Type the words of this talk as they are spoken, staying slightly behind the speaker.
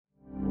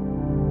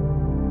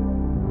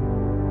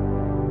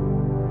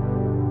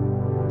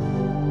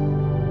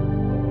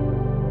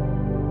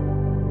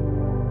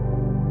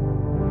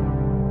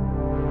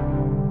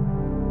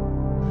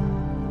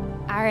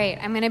All right,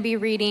 I'm going to be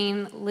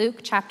reading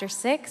Luke chapter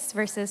 6,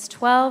 verses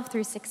 12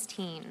 through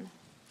 16,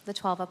 the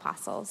 12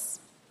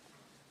 apostles.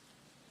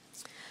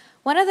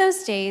 One of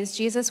those days,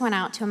 Jesus went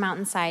out to a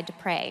mountainside to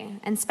pray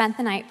and spent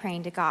the night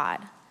praying to God.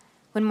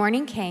 When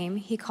morning came,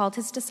 he called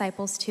his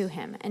disciples to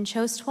him and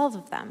chose 12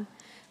 of them,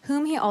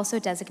 whom he also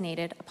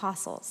designated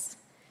apostles.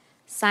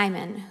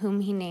 Simon, whom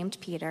he named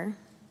Peter,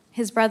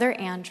 his brother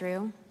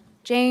Andrew,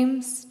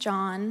 James,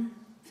 John,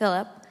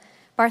 Philip,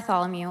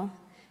 Bartholomew,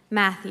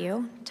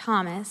 Matthew,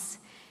 Thomas,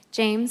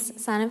 James,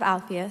 son of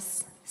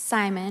Alphaeus,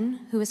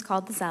 Simon, who was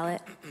called the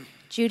Zealot,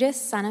 Judas,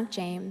 son of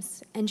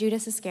James, and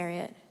Judas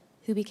Iscariot,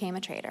 who became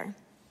a traitor.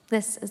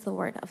 This is the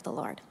word of the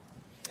Lord.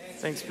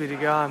 Thanks be to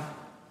God.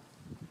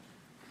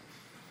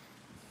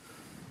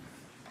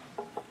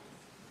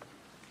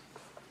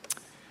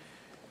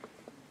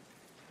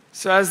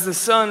 So as the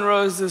sun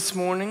rose this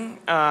morning,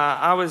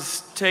 I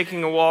was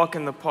taking a walk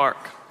in the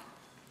park,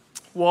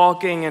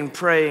 walking and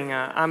praying.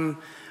 I'm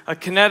a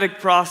kinetic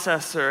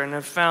processor and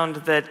have found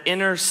that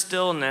inner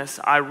stillness,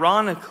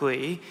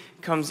 ironically,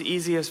 comes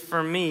easiest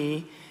for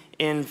me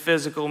in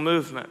physical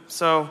movement.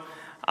 So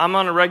I'm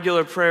on a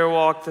regular prayer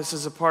walk. This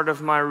is a part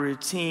of my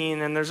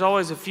routine, and there's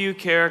always a few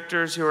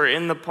characters who are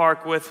in the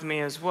park with me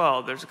as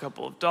well. There's a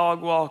couple of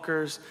dog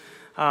walkers,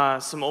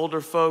 some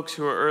older folks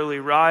who are early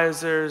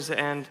risers,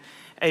 and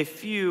a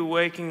few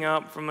waking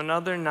up from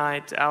another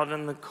night out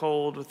in the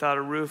cold without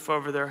a roof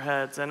over their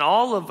heads. And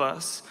all of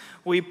us,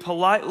 we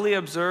politely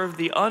observe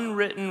the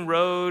unwritten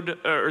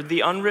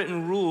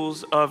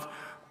rules of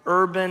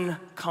urban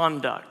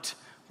conduct,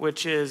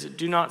 which is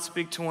do not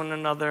speak to one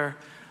another,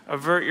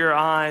 avert your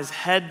eyes,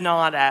 head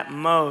nod at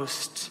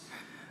most,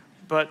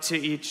 but to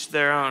each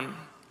their own.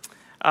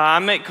 I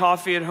make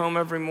coffee at home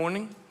every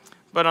morning,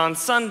 but on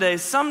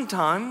Sundays,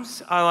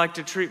 sometimes I like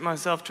to treat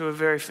myself to a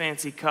very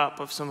fancy cup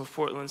of some of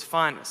Portland's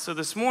finest. So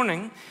this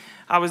morning,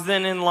 I was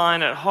then in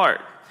line at Hart.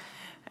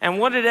 And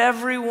what did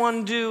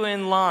everyone do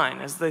in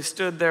line as they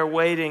stood there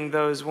waiting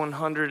those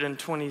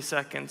 120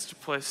 seconds to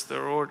place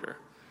their order?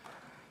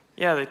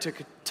 Yeah, they took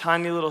a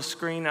tiny little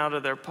screen out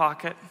of their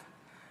pocket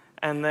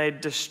and they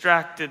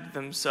distracted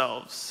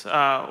themselves.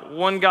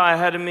 One guy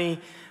ahead of me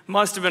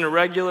must have been a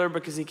regular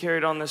because he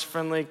carried on this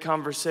friendly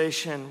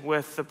conversation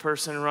with the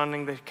person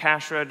running the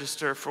cash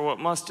register for what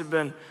must have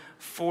been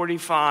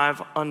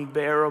 45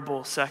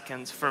 unbearable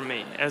seconds for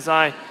me as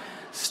I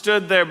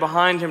stood there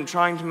behind him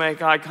trying to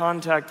make eye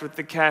contact with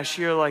the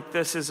cashier like,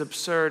 this is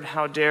absurd,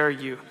 how dare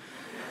you?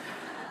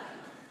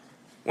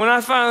 When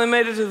I finally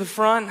made it to the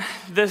front,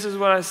 this is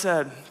what I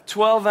said: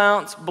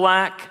 12-ounce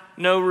black,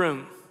 no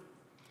room.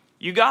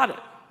 You got it.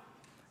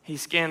 He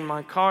scanned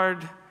my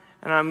card,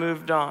 and I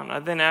moved on. I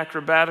then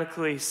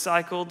acrobatically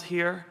cycled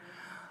here,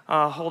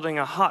 holding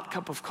a hot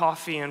cup of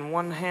coffee in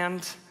one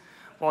hand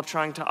while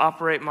trying to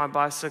operate my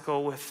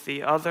bicycle with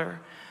the other.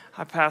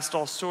 I passed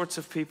all sorts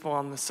of people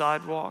on the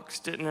sidewalks,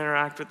 didn't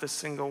interact with a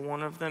single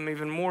one of them,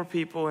 even more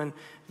people in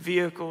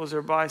vehicles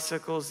or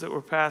bicycles that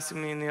were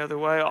passing me in the other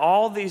way.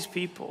 All these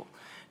people,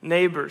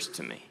 neighbors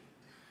to me.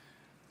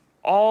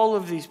 All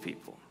of these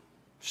people,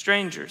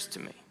 strangers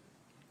to me.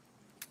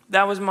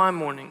 That was my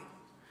morning.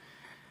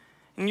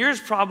 And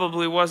yours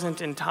probably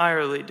wasn't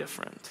entirely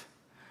different.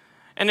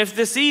 And if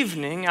this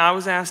evening I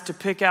was asked to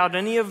pick out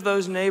any of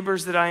those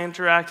neighbors that I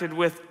interacted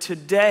with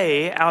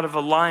today out of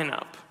a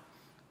lineup,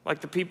 like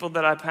the people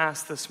that I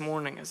passed this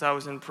morning as I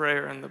was in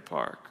prayer in the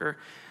park, or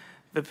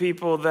the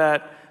people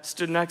that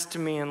stood next to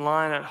me in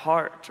line at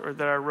Hart, or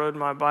that I rode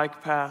my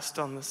bike past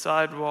on the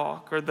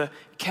sidewalk, or the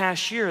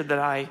cashier that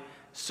I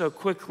so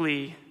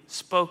quickly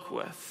spoke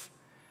with.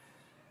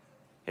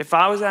 If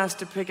I was asked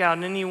to pick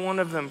out any one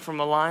of them from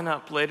a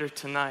lineup later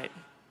tonight,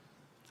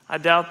 I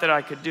doubt that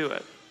I could do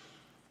it.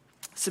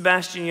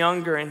 Sebastian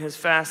Junger, in his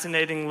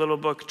fascinating little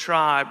book,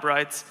 Tribe,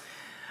 writes,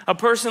 a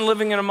person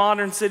living in a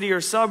modern city or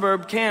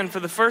suburb can,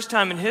 for the first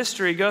time in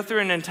history, go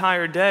through an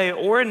entire day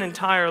or an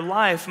entire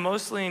life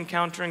mostly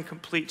encountering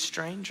complete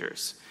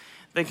strangers.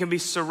 They can be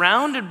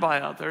surrounded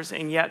by others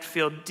and yet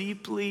feel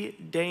deeply,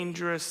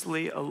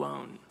 dangerously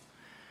alone.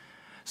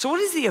 So what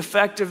is the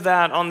effect of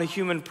that on the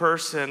human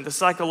person, the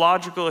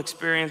psychological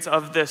experience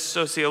of this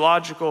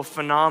sociological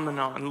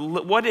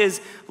phenomenon? What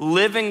is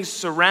living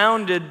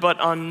surrounded but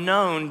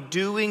unknown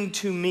doing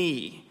to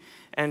me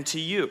and to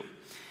you?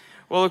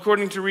 Well,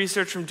 according to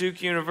research from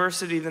Duke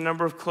University, the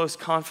number of close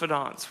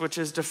confidants, which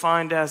is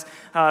defined as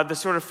the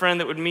sort of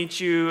friend that would meet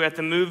you at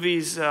the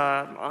movies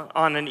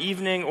on an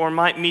evening or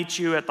might meet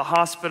you at the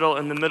hospital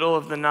in the middle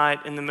of the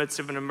night in the midst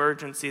of an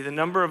emergency, the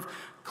number of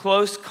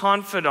close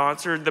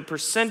confidants, or the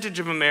percentage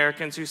of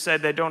Americans who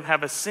said they don't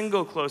have a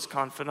single close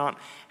confidant,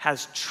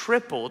 has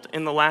tripled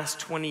in the last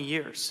 20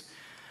 years.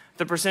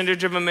 The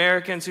percentage of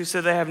Americans who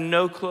said they have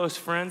no close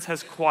friends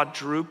has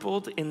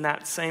quadrupled in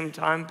that same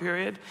time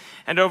period.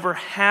 And over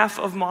half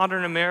of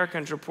modern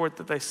Americans report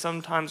that they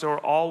sometimes or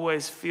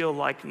always feel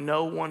like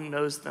no one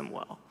knows them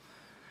well.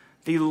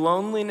 The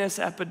loneliness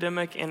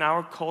epidemic in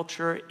our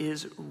culture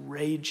is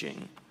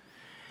raging.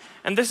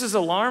 And this is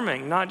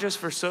alarming, not just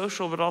for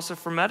social, but also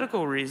for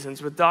medical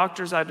reasons, with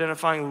doctors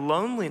identifying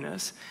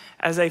loneliness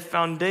as a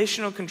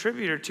foundational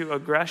contributor to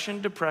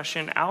aggression,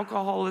 depression,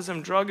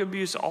 alcoholism, drug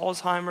abuse,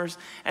 Alzheimer's,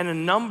 and a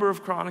number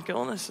of chronic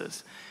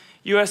illnesses.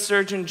 U.S.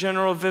 Surgeon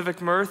General Vivek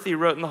Murthy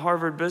wrote in the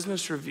Harvard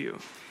Business Review,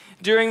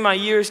 "During my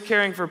years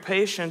caring for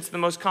patients, the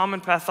most common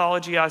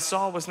pathology I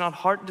saw was not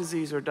heart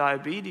disease or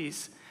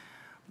diabetes,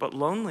 but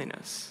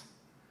loneliness.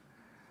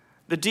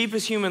 The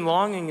deepest human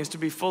longing is to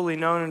be fully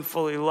known and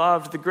fully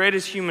loved. The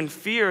greatest human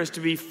fear is to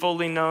be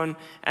fully known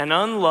and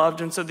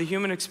unloved. And so the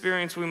human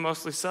experience we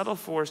mostly settle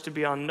for is to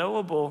be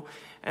unknowable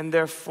and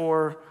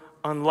therefore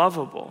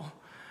unlovable.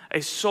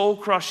 A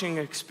soul-crushing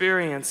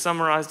experience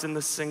summarized in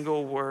the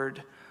single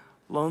word,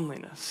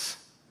 loneliness."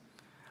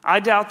 I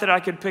doubt that I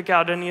could pick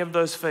out any of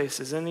those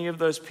faces, any of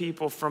those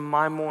people from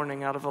my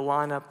morning out of a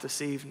lineup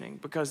this evening,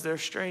 because they're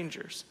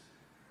strangers.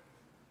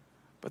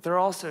 But they're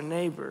also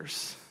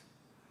neighbors.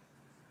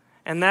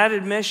 And that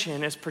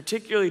admission is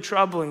particularly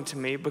troubling to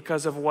me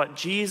because of what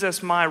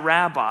Jesus, my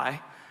rabbi,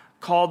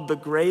 called the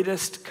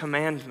greatest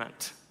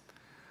commandment.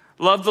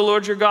 Love the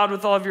Lord your God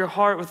with all of your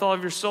heart, with all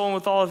of your soul, and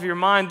with all of your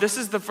mind. This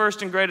is the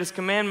first and greatest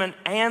commandment,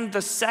 and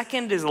the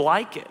second is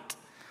like it.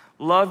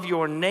 Love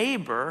your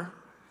neighbor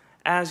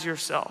as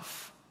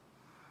yourself.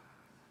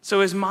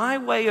 So is my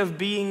way of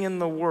being in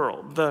the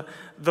world,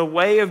 the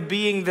way of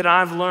being that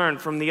I've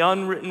learned from the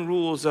unwritten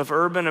rules of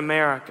urban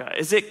America,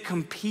 is it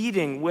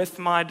competing with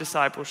my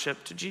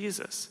discipleship to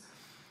Jesus?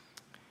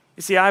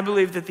 You see, I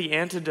believe that the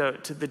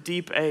antidote to the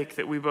deep ache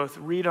that we both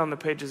read on the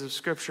pages of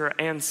Scripture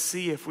and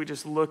see if we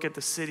just look at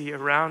the city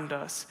around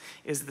us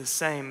is the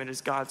same. It is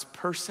God's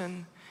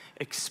person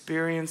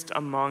experienced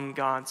among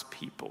God's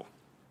people.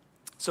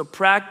 So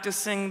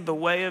practicing the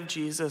way of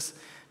Jesus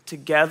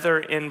together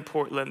in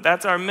Portland.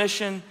 That's our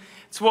mission.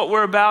 It's what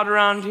we're about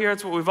around here.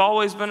 It's what we've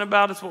always been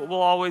about. It's what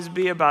we'll always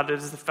be about. It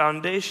is the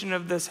foundation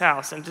of this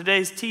house. And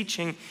today's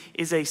teaching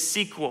is a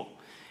sequel.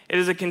 It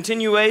is a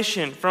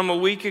continuation from a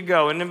week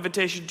ago, an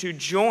invitation to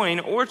join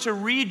or to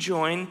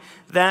rejoin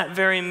that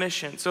very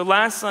mission. So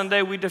last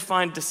Sunday, we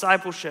defined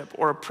discipleship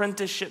or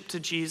apprenticeship to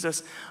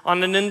Jesus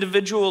on an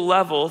individual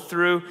level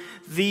through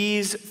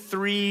this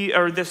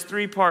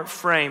three-part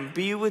frame.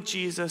 Be with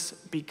Jesus,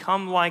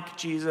 become like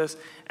Jesus,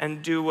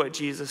 and do what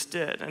Jesus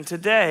did. And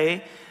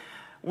today,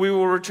 we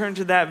will return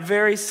to that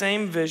very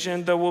same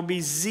vision, though we'll be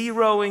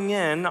zeroing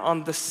in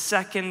on the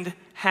second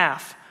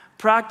half,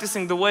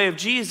 practicing the way of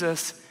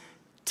Jesus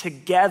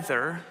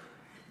together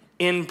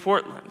in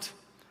Portland.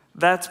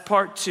 That's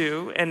part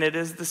 2, and it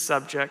is the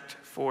subject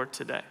for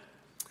today.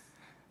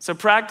 So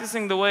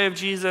practicing the way of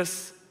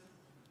Jesus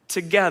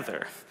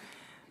together.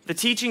 The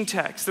teaching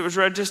text that was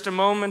read just a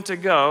moment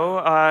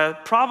ago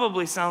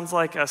probably sounds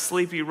like a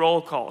sleepy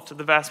roll call to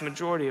the vast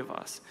majority of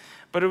us,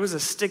 but it was a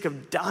stick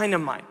of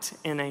dynamite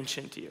in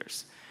ancient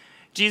years.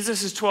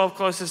 Jesus' 12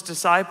 closest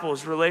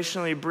disciples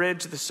relationally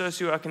bridged the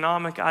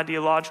socioeconomic,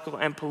 ideological,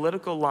 and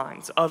political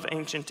lines of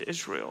ancient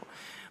Israel.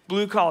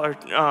 Blue-collar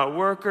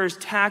workers,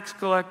 tax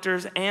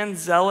collectors, and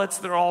zealots,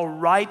 they're all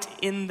right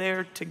in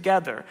there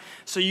together.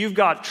 So you've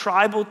got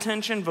tribal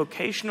tension,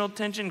 vocational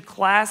tension,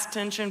 class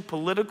tension,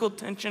 political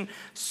tension,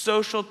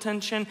 social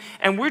tension,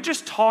 and we're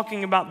just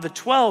talking about the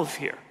 12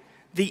 here,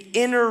 the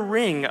inner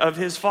ring of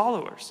his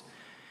followers.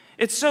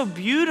 It's so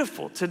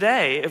beautiful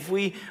today if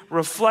we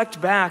reflect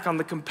back on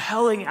the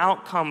compelling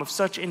outcome of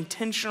such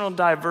intentional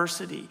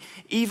diversity,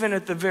 even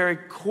at the very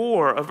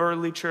core of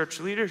early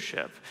church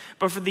leadership.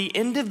 But for the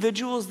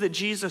individuals that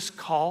Jesus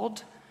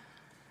called,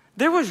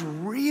 there was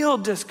real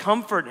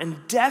discomfort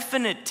and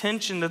definite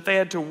tension that they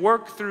had to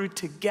work through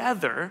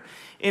together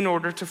in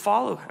order to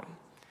follow him.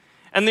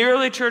 And the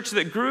early church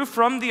that grew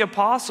from the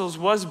apostles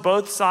was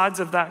both sides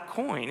of that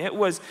coin. It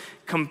was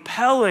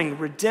compelling,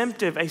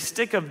 redemptive, a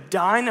stick of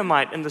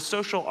dynamite in the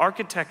social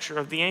architecture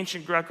of the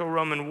ancient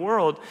Greco-Roman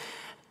world.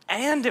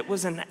 And it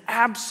was an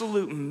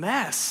absolute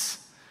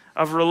mess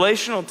of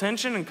relational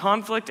tension and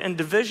conflict and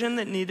division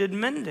that needed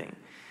mending.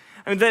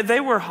 I mean, they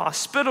were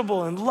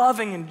hospitable and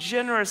loving and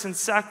generous and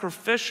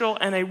sacrificial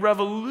and a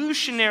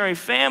revolutionary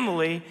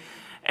family.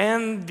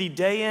 And the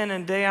day in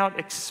and day out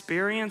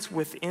experience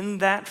within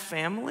that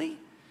family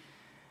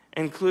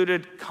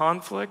included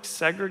conflict,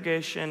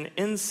 segregation,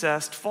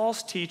 incest,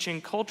 false teaching,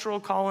 cultural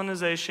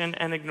colonization,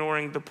 and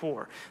ignoring the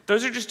poor.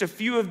 Those are just a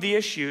few of the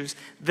issues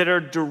that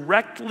are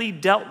directly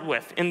dealt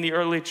with in the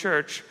early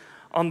church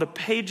on the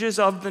pages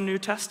of the New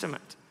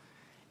Testament.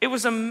 It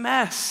was a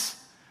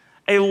mess,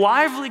 a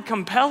lively,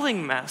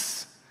 compelling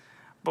mess,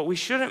 but we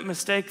shouldn't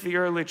mistake the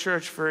early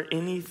church for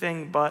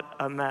anything but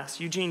a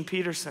mess. Eugene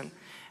Peterson,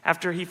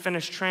 after he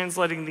finished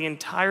translating the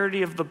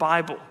entirety of the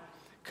Bible,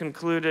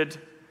 concluded,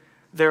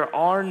 "There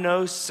are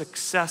no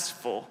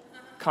successful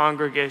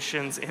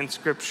congregations in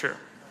Scripture."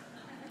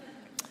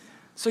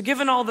 So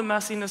given all the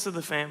messiness of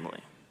the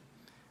family,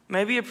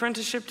 maybe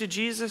apprenticeship to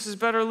Jesus is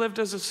better lived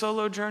as a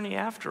solo journey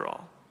after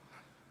all.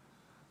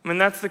 I mean,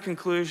 that's the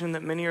conclusion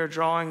that many are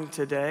drawing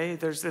today.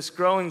 There's this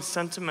growing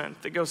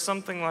sentiment that goes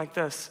something like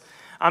this: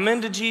 I'm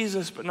into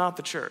Jesus, but not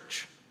the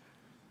church.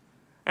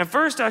 And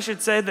first, I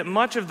should say that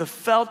much of the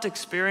felt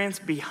experience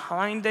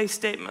behind a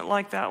statement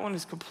like that one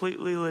is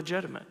completely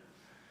legitimate.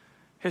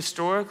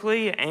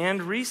 Historically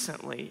and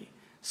recently,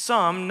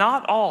 some,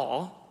 not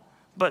all,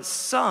 but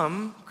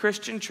some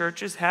Christian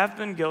churches have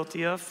been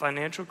guilty of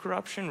financial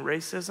corruption,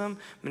 racism,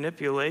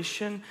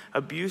 manipulation,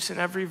 abuse in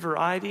every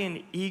variety,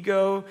 and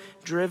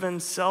ego-driven,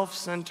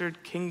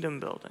 self-centered kingdom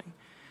building.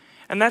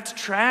 And that's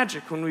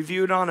tragic when we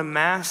view it on a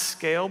mass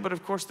scale, but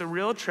of course the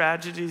real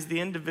tragedy is the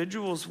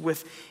individuals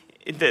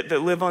that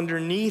live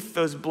underneath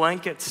those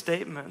blanket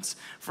statements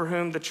for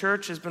whom the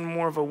church has been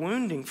more of a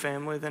wounding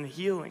family than a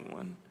healing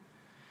one.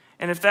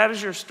 And if that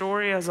is your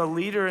story as a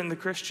leader in the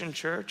Christian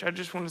church, I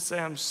just want to say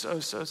I'm so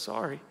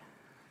sorry.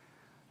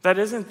 That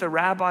isn't the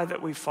rabbi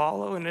that we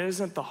follow, and it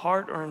isn't the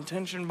heart or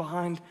intention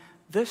behind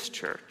this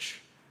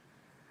church.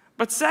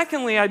 But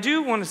secondly, I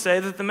do want to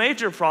say that the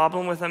major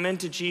problem with I'm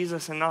into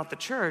Jesus and not the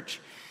church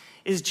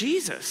is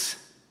Jesus.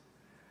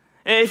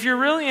 If you're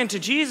really into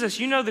Jesus,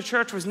 you know the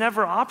church was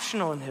never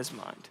optional in his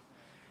mind.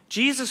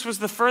 Jesus was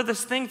the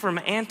furthest thing from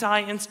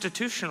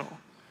anti-institutional.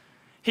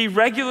 He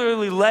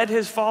regularly led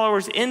his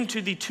followers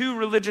into the two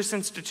religious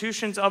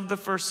institutions of the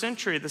first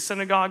century, the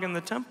synagogue and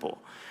the temple.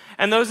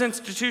 And those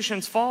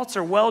institutions' faults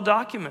are well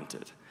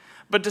documented.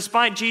 But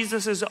despite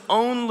Jesus'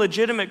 own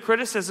legitimate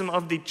criticism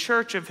of the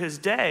church of his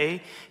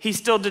day, he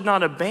still did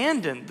not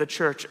abandon the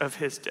church of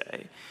his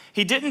day.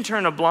 He didn't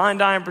turn a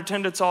blind eye and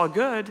pretend it's all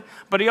good,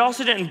 but he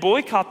also didn't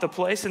boycott the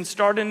place and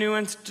start a new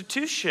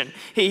institution.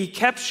 He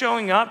kept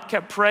showing up,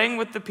 kept praying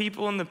with the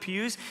people in the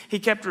pews. He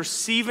kept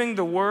receiving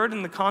the word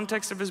in the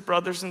context of his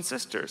brothers and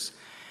sisters.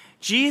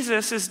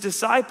 Jesus'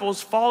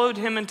 disciples followed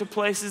him into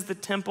places the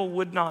temple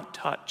would not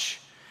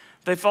touch.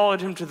 They followed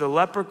him to the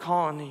leper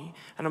colony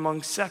and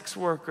among sex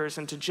workers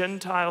and to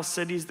Gentile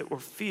cities that were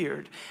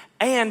feared.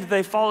 And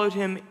they followed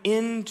him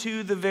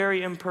into the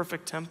very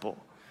imperfect temple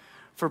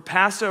for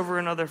Passover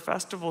and other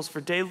festivals,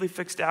 for daily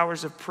fixed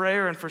hours of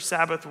prayer, and for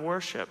Sabbath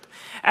worship.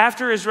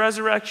 After his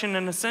resurrection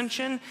and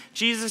ascension,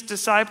 Jesus'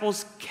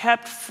 disciples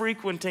kept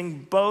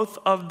frequenting both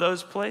of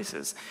those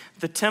places,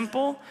 the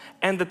temple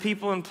and the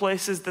people in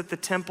places that the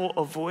temple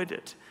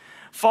avoided.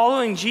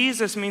 Following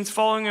Jesus means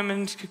following him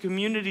into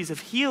communities of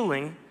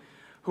healing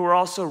who are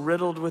also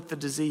riddled with the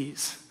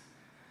disease.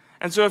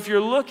 And so if you're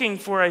looking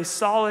for a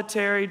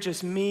solitary,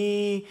 just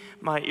me,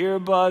 my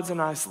earbuds, an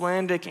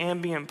Icelandic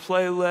ambient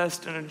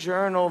playlist, and a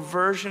journal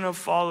version of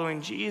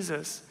following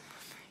Jesus,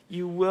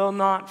 you will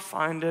not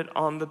find it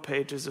on the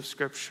pages of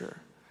Scripture.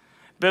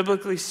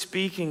 Biblically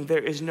speaking,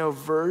 there is no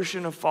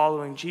version of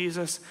following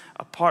Jesus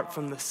apart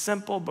from the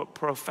simple but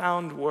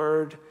profound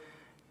word,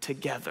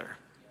 together.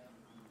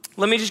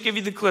 Let me just give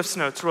you the Cliff's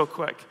Notes real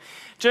quick.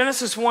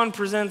 Genesis 1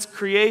 presents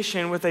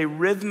creation with a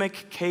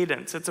rhythmic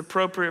cadence. It's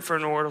appropriate for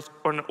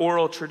an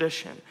oral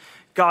tradition.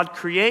 God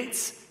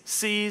creates,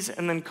 sees,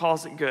 and then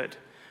calls it good.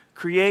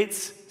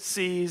 Creates,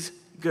 sees,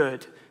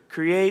 good.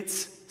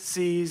 Creates,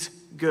 sees,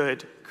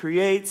 good.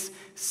 Creates,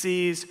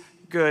 sees,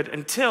 good.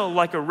 Until,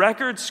 like a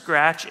record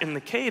scratch in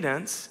the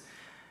cadence,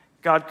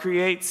 God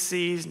creates,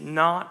 sees,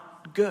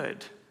 not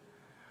good.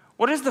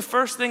 What is the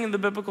first thing in the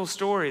biblical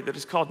story that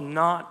is called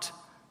not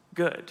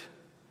good?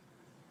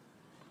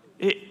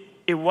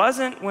 It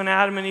wasn't when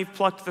Adam and Eve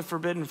plucked the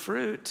forbidden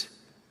fruit.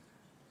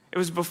 It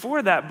was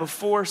before that,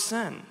 before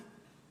sin.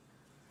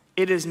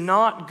 It is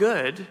not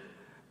good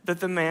that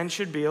the man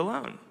should be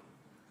alone.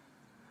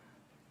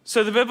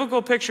 So the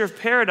biblical picture of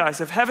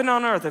paradise, of heaven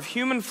on earth, of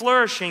human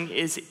flourishing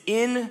is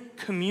in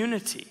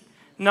community,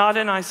 not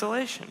in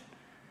isolation.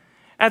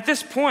 At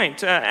this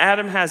point,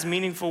 Adam has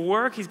meaningful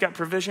work. He's got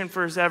provision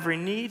for his every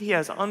need. He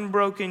has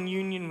unbroken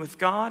union with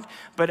God.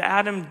 But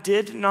Adam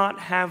did not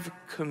have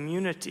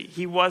community.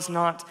 He was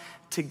not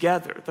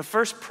together. The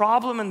first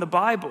problem in the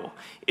Bible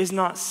is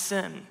not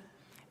sin.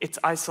 It's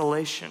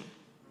isolation.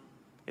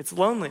 It's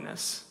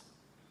loneliness.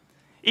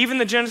 Even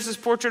the Genesis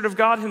portrait of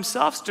God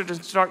himself stood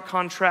in stark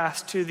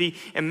contrast to the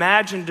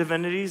imagined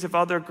divinities of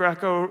other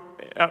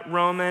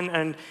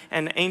Greco-Roman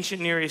and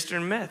ancient Near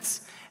Eastern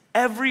myths.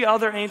 Every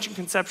other ancient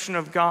conception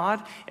of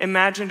God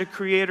imagined a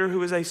creator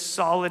who is a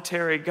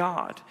solitary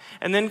God.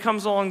 And then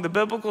comes along the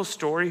biblical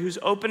story whose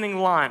opening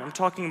line, I'm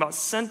talking about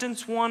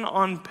sentence 1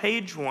 on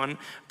page 1,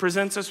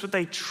 presents us with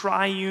a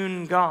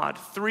triune God.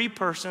 3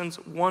 persons,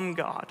 1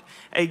 God.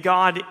 A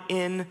God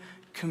in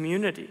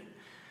community.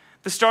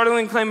 The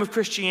startling claim of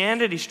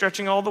Christianity,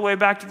 stretching all the way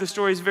back to the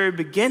story's very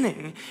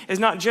beginning, is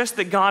not just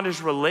that God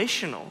is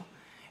relational,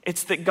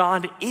 it's that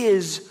God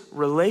is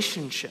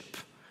relationship.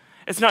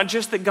 It's not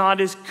just that God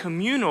is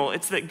communal,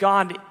 it's that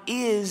God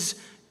is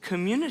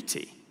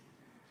community.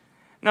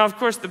 Now, of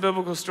course, the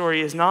biblical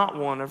story is not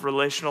one of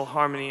relational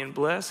harmony and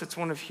bliss. It's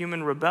one of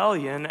human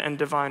rebellion and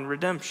divine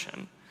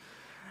redemption.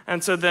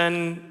 And so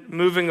then,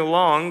 moving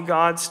along,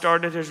 God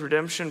started his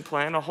redemption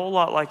plan a whole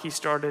lot like he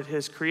started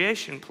his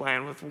creation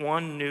plan with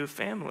one new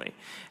family,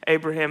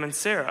 Abraham and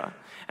Sarah.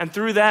 And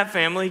through that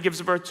family, he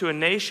gives birth to a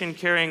nation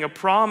carrying a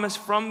promise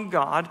from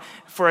God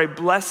for a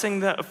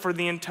blessing for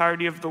the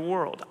entirety of the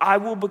world. I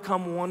will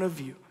become one of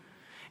you,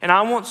 And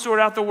I won't sort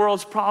out the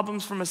world's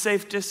problems from a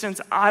safe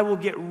distance. I will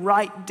get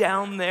right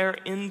down there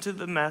into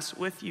the mess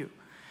with you.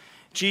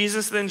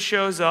 Jesus then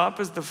shows up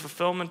as the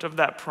fulfillment of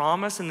that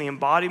promise and the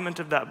embodiment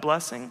of that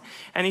blessing.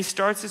 And he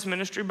starts his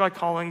ministry by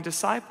calling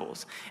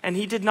disciples. And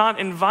he did not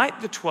invite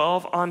the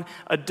 12 on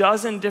a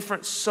dozen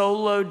different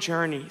solo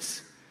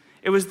journeys.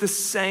 It was the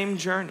same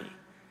journey.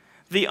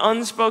 The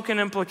unspoken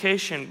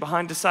implication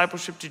behind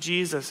discipleship to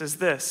Jesus is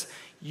this: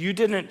 you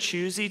didn't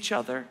choose each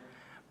other,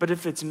 but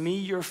if it's me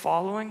you're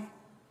following,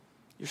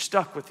 you're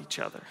stuck with each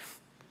other.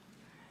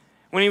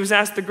 When he was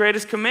asked the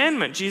greatest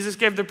commandment, Jesus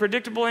gave the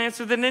predictable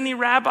answer that any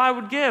rabbi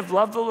would give: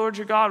 love the Lord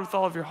your God with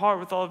all of your heart,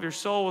 with all of your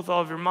soul, with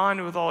all of your mind,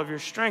 and with all of your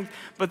strength.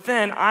 But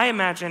then, I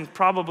imagine,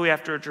 probably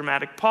after a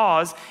dramatic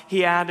pause,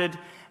 he added,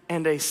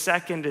 and a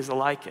second is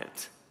like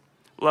it: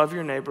 love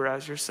your neighbor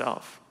as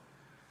yourself.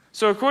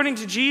 So according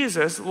to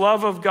Jesus,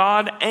 love of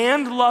God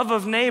and love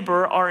of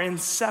neighbor are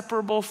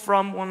inseparable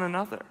from one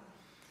another.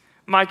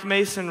 Mike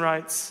Mason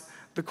writes,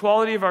 the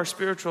quality of our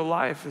spiritual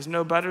life is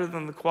no better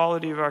than the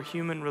quality of our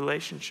human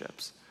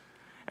relationships.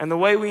 And the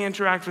way we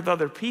interact with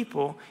other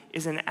people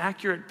is an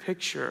accurate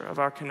picture of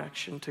our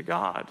connection to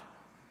God.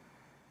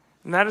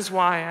 And that is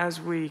why, as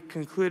we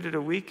concluded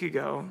a week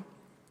ago,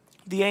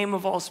 the aim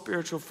of all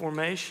spiritual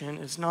formation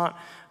is not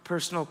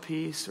personal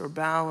peace or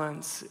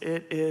balance.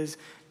 It is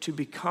to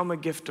become a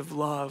gift of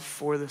love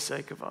for the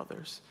sake of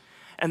others.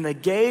 And the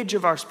gauge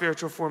of our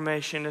spiritual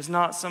formation is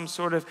not some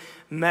sort of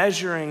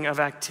measuring of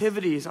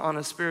activities on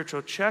a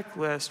spiritual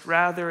checklist.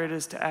 Rather, it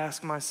is to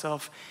ask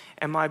myself,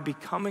 am I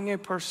becoming a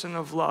person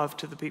of love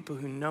to the people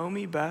who know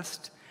me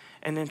best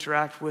and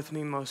interact with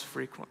me most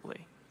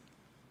frequently?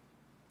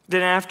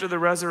 Then after the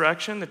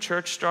resurrection, the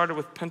church started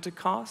with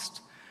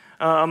Pentecost,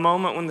 a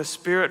moment when the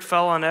Spirit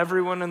fell on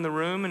everyone in the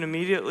room and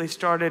immediately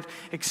started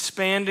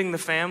expanding the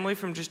family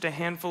from just a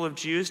handful of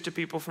Jews to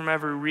people from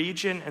every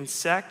region and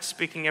sect,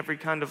 speaking every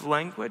kind of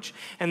language,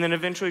 and then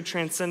eventually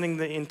transcending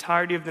the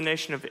entirety of the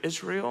nation of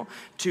Israel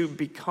to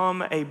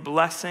become a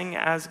blessing,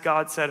 as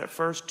God said at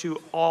first,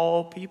 to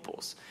all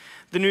peoples.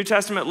 The New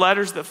Testament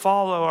letters that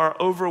follow are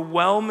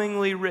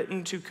overwhelmingly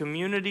written to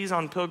communities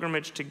on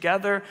pilgrimage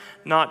together,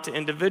 not to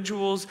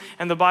individuals.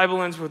 And the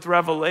Bible ends with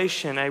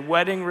Revelation, a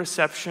wedding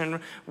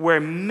reception where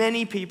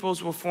many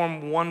peoples will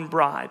form one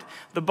bride.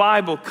 The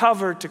Bible,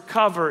 cover to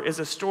cover, is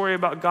a story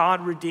about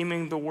God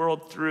redeeming the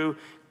world through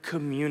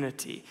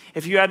community.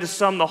 If you had to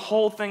sum the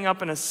whole thing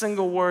up in a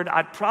single word,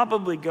 I'd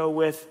probably go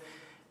with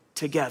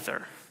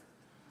together.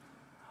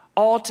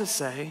 All to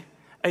say,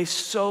 a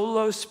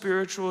solo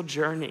spiritual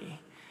journey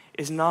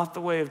is not the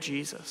way of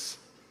Jesus,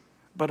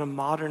 but a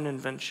modern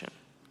invention.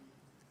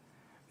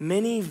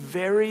 Many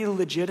very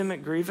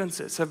legitimate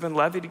grievances have been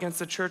levied against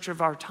the church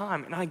of our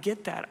time, and I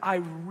get that. I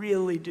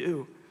really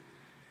do.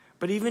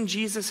 But even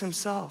Jesus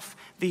himself,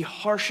 the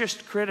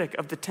harshest critic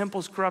of the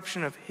temple's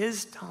corruption of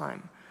his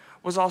time,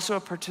 was also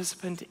a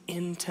participant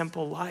in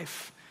temple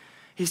life.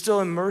 He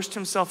still immersed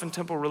himself in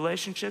temple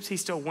relationships. He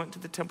still went to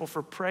the temple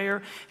for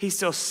prayer. He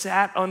still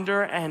sat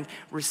under and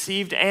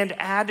received and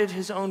added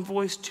his own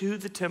voice to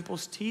the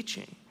temple's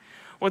teaching.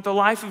 What the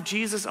life of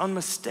Jesus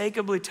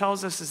unmistakably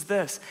tells us is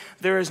this: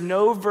 there is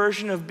no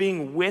version of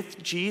being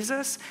with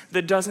Jesus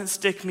that doesn't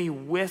stick me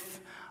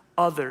with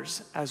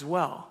others as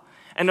well.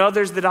 And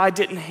others that I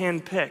didn't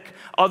handpick.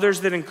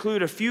 Others that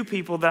include a few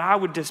people that I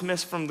would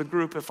dismiss from the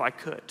group if I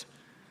could.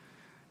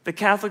 The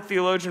Catholic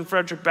theologian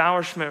Frederick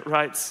Bauerschmidt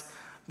writes,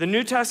 the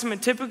New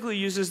Testament typically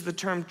uses the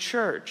term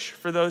church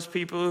for those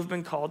people who have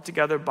been called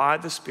together by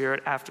the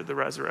Spirit after the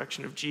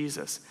resurrection of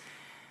Jesus.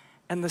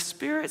 And the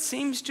Spirit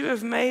seems to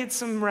have made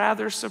some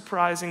rather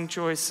surprising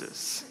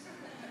choices.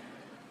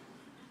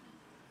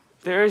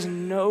 There is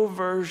no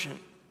version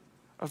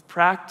of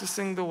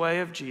practicing the way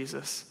of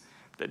Jesus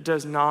that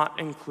does not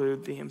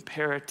include the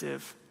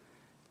imperative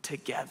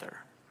together.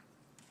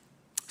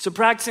 So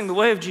practicing the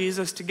way of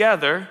Jesus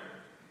together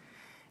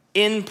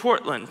in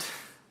Portland.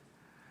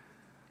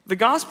 The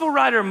gospel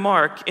writer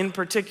Mark, in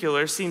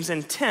particular, seems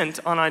intent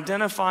on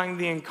identifying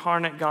the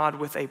incarnate God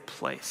with a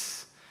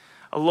place,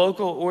 a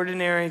local,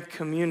 ordinary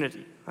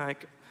community,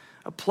 like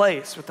a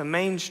place with a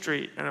main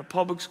street and a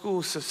public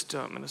school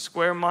system and a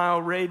square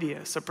mile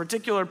radius, a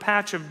particular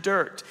patch of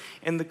dirt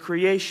in the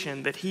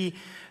creation that he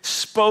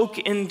spoke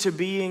into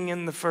being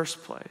in the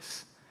first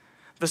place.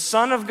 The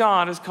Son of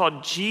God is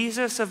called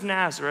Jesus of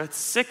Nazareth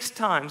 6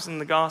 times in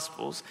the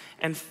Gospels,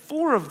 and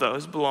 4 of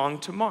those belong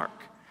to Mark.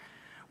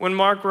 When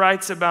Mark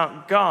writes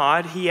about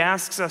God, he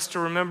asks us to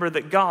remember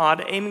that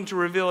God, aiming to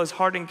reveal his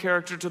heart and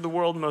character to the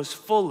world most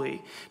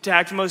fully, to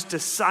act most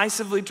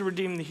decisively to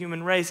redeem the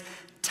human race,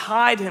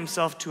 tied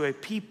himself to a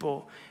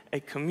people, a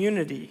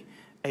community,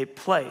 a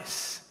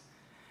place.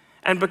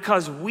 And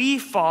because we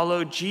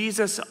follow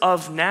Jesus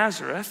of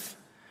Nazareth,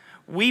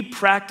 we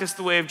practice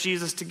the way of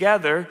Jesus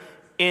together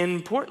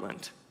in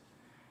Portland.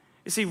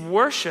 You see,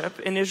 worship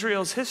in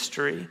Israel's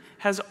history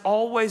has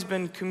always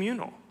been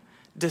communal,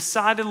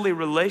 decidedly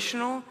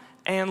relational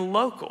and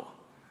local.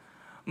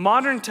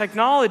 Modern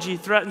technology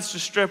threatens to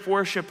strip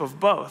worship of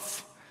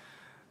both.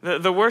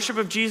 The worship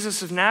of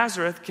Jesus of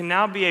Nazareth can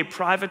now be a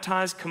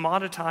privatized,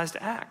 commoditized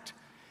act.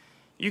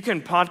 You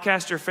can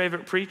podcast your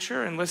favorite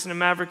preacher and listen to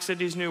Maverick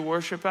City's new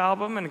worship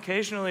album and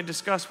occasionally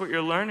discuss what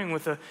you're learning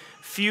with a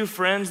few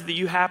friends that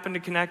you happen to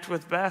connect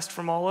with best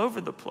from all over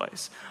the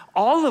place,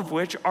 all of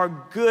which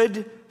are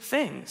good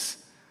things,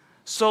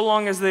 so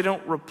long as they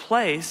don't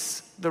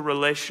replace the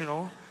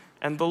relational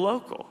and the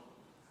local.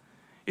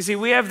 You see,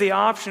 we have the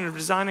option of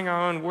designing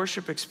our own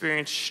worship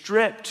experience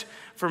stripped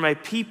from a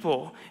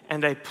people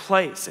and a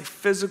place, a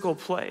physical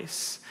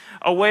place,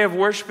 a way of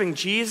worshiping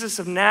Jesus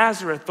of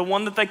Nazareth, the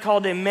one that they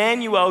called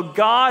Emmanuel,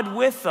 God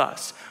with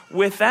us,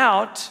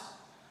 without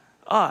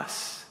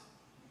us.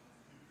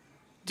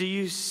 Do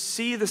you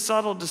see the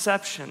subtle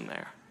deception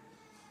there?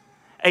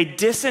 A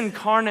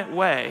disincarnate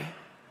way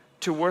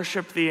to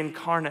worship the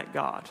incarnate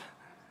God.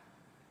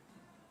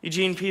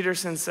 Eugene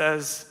Peterson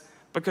says,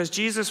 because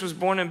Jesus was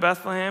born in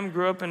Bethlehem,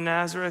 grew up in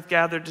Nazareth,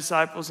 gathered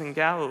disciples in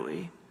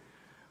Galilee,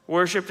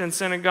 worshipped in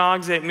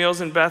synagogues, ate meals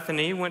in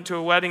Bethany, went to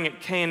a wedding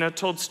at Cana,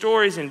 told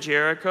stories in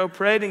Jericho,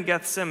 prayed in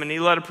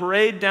Gethsemane, led a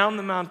parade down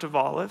the Mount of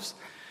Olives,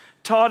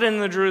 taught in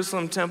the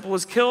Jerusalem temple,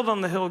 was killed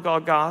on the hill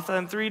Golgotha,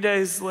 and 3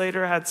 days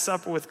later had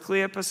supper with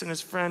Cleopas and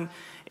his friend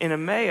in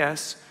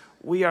Emmaus.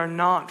 We are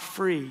not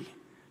free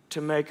to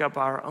make up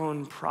our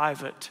own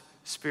private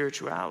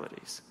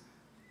spiritualities.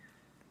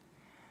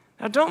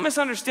 Now, don't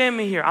misunderstand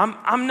me here.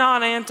 I'm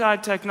not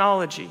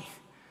anti-technology.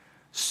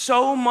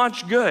 So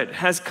much good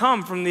has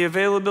come from the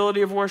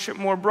availability of worship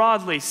more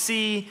broadly.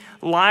 See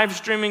live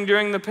streaming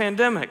during the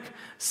pandemic,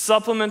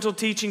 supplemental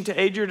teaching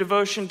to aid your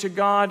devotion to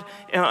God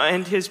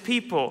and His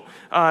people,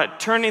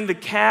 turning the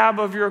cab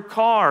of your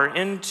car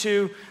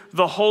into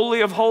the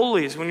Holy of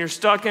Holies when you're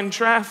stuck in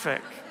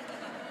traffic.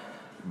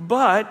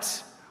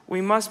 But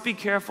we must be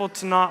careful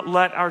to not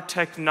let our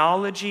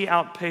technology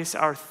outpace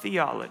our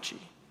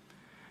theology,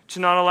 to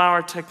not allow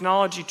our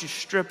technology to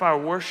strip our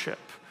worship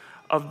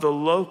of the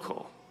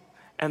local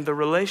and the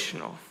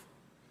relational.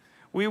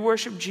 We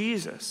worship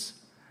Jesus,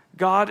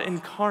 God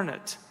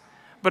incarnate,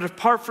 but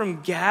apart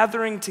from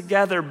gathering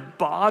together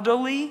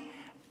bodily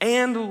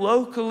and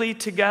locally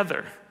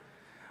together,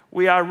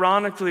 we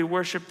ironically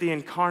worship the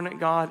incarnate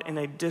God in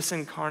a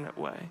disincarnate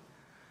way.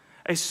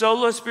 A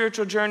solo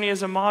spiritual journey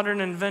is a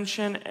modern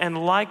invention,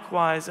 and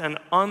likewise, an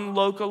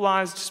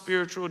unlocalized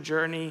spiritual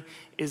journey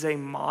is a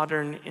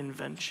modern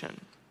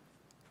invention.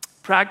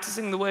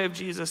 Practicing the way of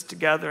Jesus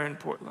together in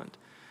Portland.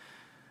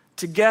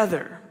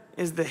 Together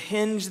is the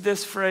hinge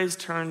this phrase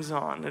turns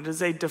on. It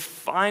is a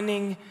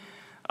defining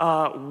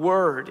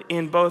word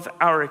in both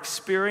our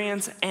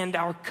experience and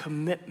our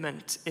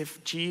commitment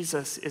if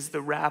Jesus is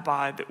the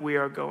rabbi that we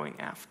are going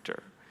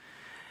after.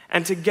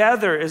 And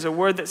together is a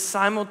word that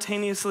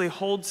simultaneously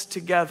holds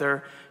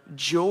together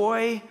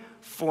joy,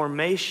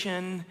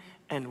 formation,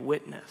 and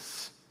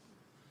witness.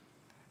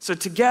 So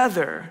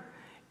together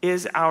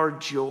is our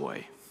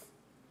joy.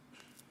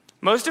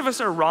 Most of us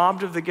are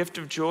robbed of the gift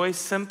of joy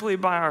simply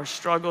by our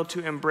struggle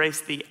to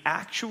embrace the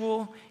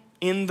actual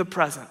in the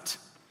present.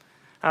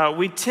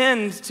 We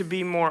tend to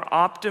be more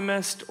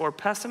optimist or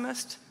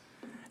pessimist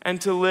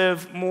and to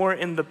live more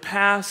in the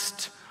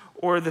past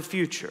or the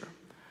future.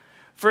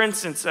 For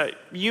instance,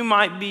 you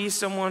might be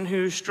someone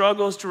who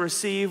struggles to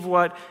receive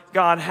what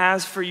God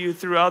has for you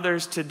through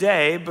others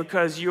today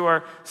because you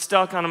are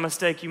stuck on a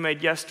mistake you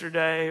made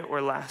yesterday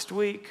or last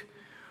week,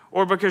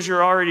 or because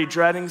you're already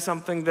dreading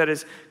something that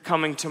is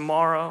coming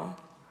tomorrow.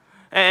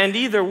 And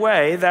either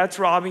way, that's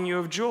robbing you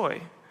of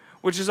joy,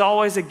 which is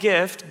always a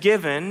gift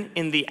given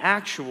in the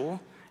actual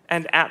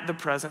and at the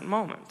present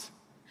moment.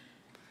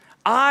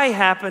 I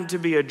happen to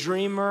be a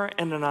dreamer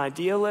and an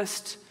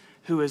idealist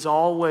who is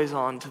always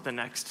on to the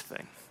next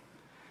thing.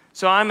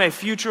 So I'm a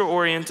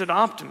future-oriented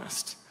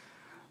optimist,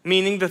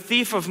 meaning the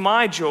thief of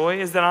my joy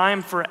is that I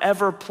am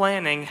forever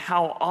planning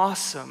how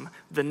awesome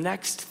the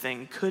next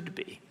thing could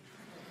be.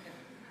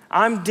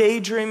 I'm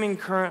daydreaming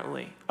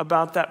currently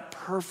about that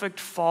perfect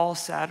fall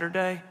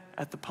Saturday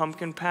at the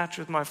pumpkin patch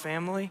with my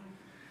family,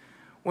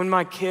 when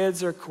my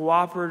kids are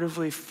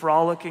cooperatively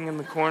frolicking in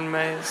the corn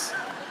maze,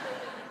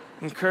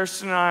 and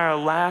Kirsten and I are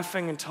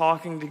laughing and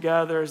talking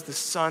together as the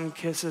sun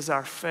kisses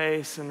our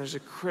face and there's a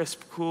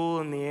crisp cool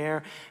in the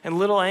air, and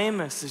little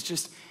Amos is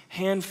just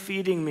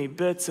hand-feeding me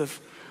bits of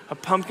a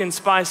pumpkin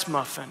spice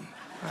muffin.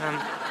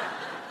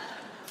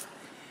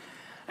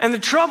 And the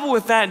trouble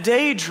with that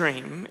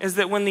daydream is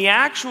that when the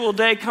actual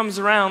day comes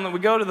around that we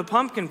go to the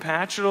pumpkin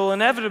patch, it'll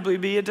inevitably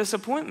be a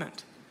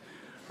disappointment,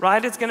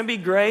 right? It's going to be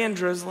gray and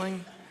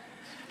drizzling.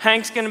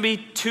 Hank's going to be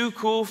too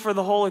cool for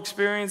the whole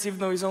experience, even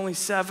though he's only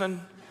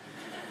 7.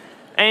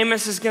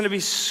 Amos is going to be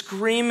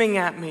screaming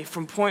at me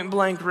from point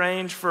blank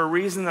range for a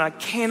reason that I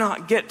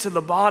cannot get to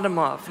the bottom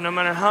of, no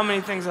matter how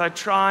many things I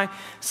try.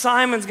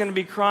 Simon's going to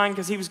be crying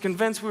because he was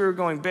convinced we were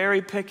going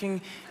berry picking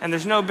and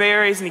there's no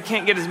berries and he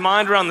can't get his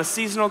mind around the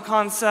seasonal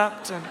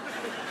concept. And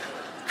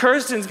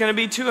Kirsten's going to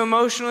be too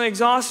emotionally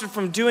exhausted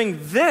from doing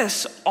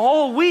this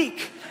all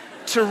week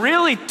to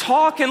really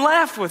talk and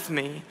laugh with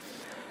me.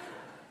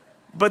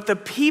 But the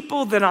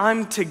people that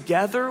I'm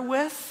together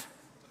with,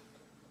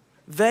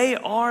 they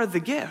are the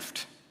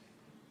gift.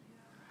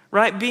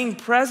 right? Being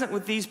present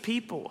with these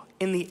people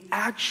in the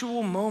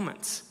actual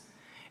moments.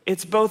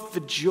 It's both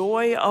the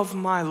joy of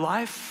my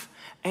life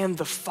and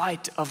the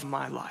fight of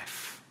my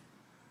life.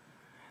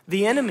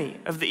 The enemy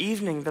of the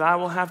evening that I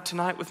will have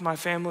tonight with my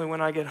family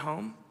when I get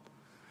home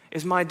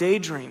is my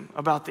daydream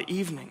about the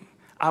evening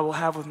I will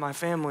have with my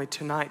family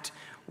tonight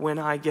when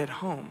I get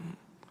home.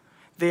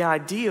 The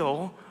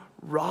ideal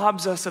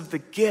robs us of the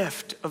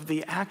gift of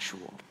the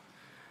actual.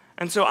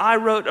 And so I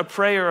wrote a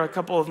prayer a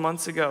couple of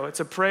months ago. It's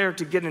a prayer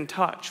to get in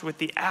touch with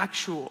the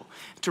actual,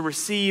 to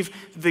receive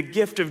the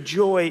gift of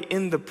joy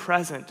in the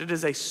present. It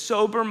is a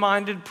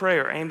sober-minded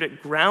prayer aimed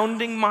at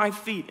grounding my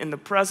feet in the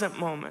present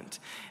moment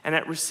and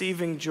at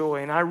receiving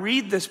joy. And I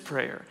read this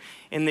prayer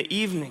in the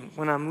evening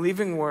when I'm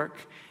leaving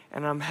work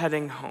and I'm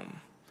heading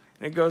home.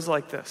 And it goes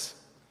like this.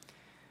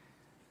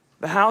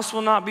 The house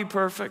will not be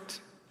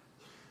perfect.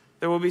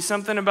 There will be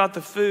something about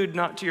the food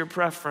not to your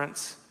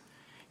preference.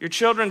 Your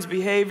children's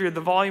behavior,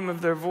 the volume of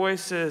their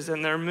voices,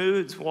 and their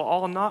moods will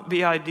all not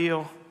be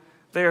ideal.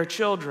 They are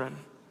children.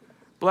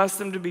 Bless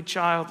them to be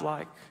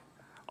childlike.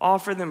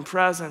 Offer them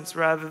presents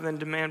rather than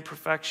demand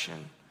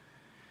perfection.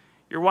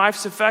 Your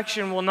wife's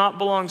affection will not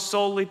belong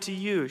solely to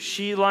you.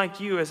 She, like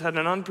you, has had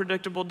an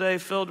unpredictable day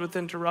filled with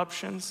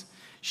interruptions.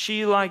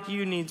 She, like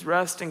you, needs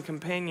rest and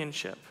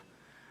companionship.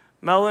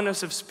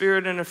 Mellowness of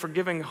spirit and a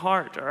forgiving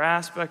heart are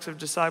aspects of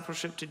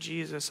discipleship to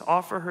Jesus.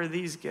 Offer her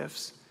these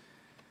gifts.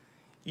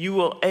 You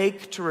will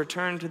ache to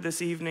return to this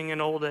evening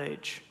in old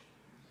age.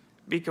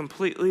 Be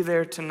completely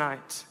there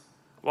tonight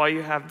while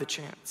you have the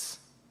chance.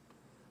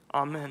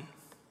 Amen.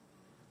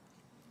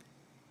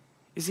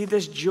 You see,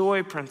 this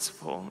joy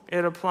principle,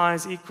 it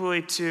applies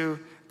equally to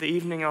the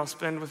evening I'll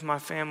spend with my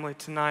family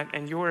tonight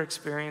and your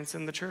experience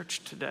in the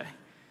church today.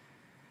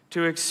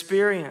 To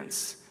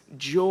experience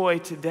joy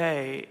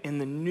today in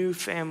the new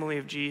family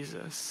of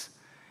Jesus,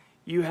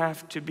 you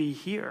have to be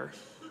here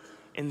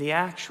in the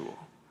actual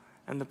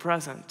and the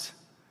present.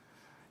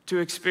 To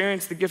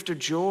experience the gift of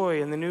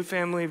joy in the new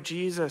family of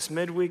Jesus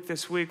midweek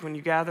this week when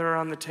you gather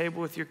around the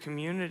table with your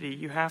community,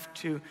 you have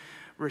to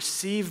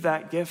receive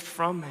that gift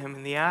from him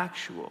in the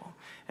actual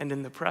and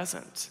in the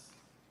present.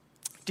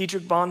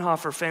 Dietrich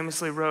Bonhoeffer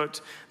famously wrote,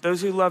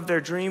 "Those who love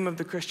their dream of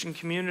the Christian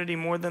community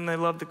more than they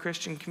love the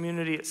Christian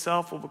community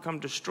itself will become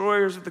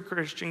destroyers of the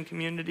Christian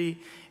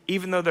community,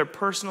 even though their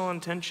personal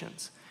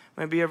intentions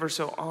may be ever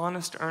so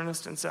honest,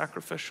 earnest, and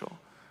sacrificial."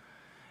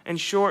 In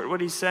short,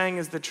 what he's saying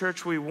is the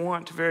church we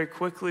want very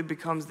quickly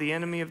becomes the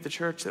enemy of the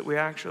church that we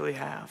actually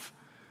have.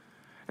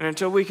 And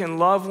until we can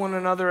love one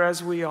another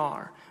as we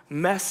are,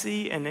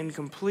 messy and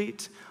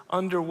incomplete,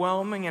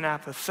 underwhelming and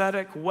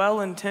apathetic,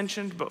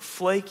 well-intentioned but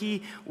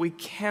flaky, we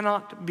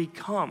cannot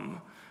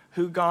become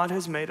who God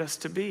has made us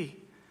to be.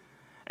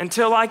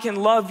 Until I can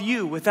love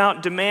you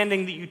without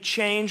demanding that you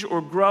change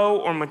or grow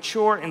or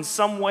mature in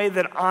some way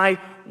that I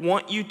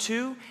want you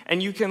to,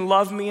 and you can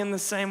love me in the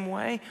same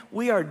way,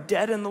 we are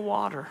dead in the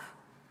water.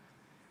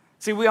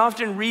 See, we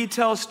often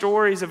retell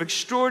stories of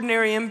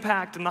extraordinary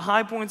impact and the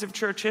high points of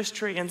church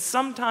history, and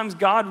sometimes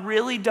God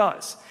really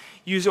does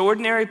use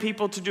ordinary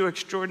people to do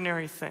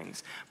extraordinary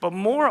things. But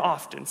more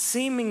often,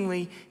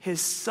 seemingly, his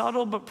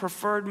subtle but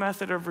preferred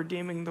method of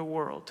redeeming the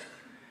world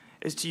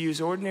is to use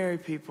ordinary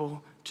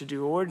people to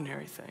do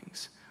ordinary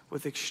things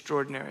with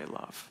extraordinary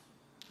love.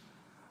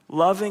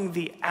 Loving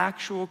the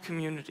actual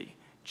community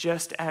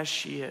just as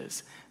she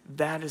is,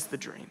 that is the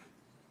dream.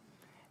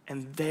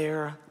 And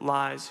there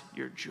lies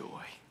your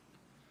joy.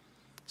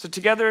 So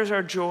together is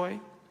our joy,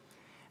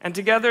 and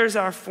together is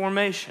our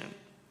formation.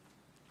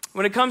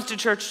 When it comes to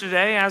church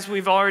today, as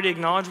we've already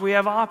acknowledged, we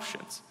have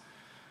options,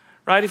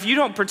 right? If you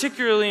don't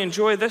particularly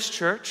enjoy this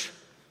church,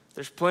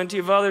 there's plenty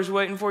of others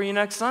waiting for you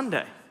next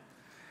Sunday.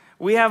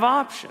 We have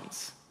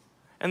options,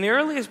 and the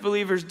earliest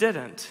believers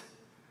didn't.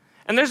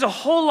 And there's a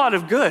whole lot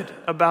of good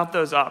about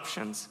those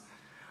options,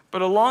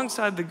 but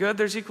alongside the good,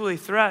 there's equally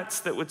threats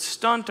that would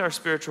stunt our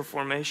spiritual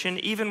formation,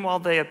 even while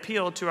they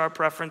appeal to our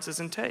preferences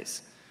and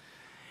tastes.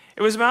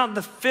 It was about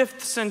the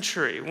 5th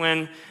century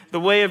when the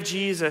way of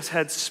Jesus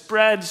had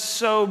spread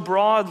so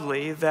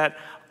broadly that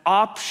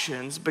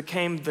options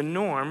became the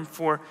norm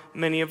for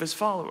many of his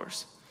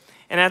followers.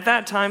 And at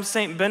that time,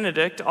 St.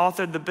 Benedict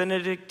authored the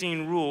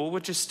Benedictine rule,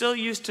 which is still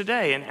used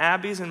today in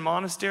abbeys and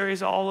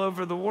monasteries all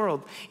over the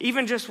world.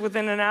 Even just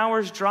within an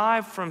hour's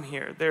drive from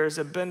here, there is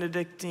a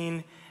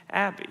Benedictine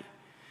abbey.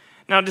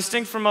 Now,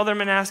 distinct from other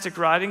monastic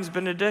writings,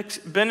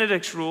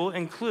 Benedict's rule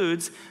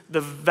includes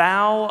the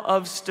vow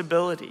of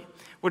stability,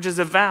 which is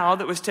a vow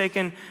that was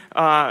taken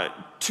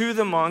to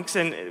the monks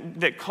and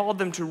that called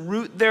them to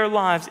root their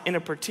lives in a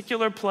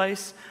particular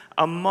place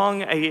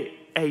among a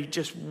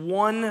just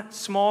one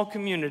small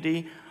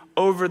community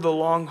over the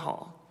long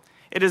haul.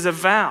 It is a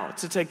vow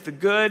to take the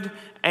good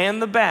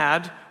and the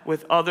bad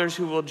with others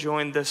who will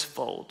join this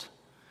fold.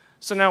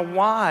 So now,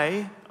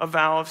 why a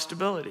vow of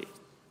stability?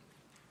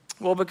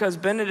 Well, because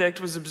Benedict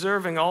was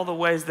observing all the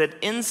ways that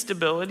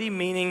instability,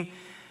 meaning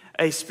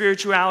a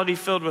spirituality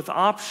filled with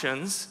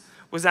options,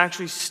 was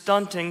actually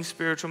stunting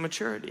spiritual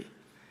maturity.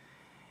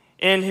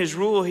 In his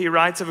rule, he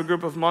writes of a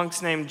group of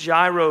monks named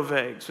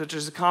gyrovagues, which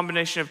is a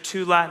combination of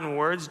two Latin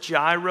words,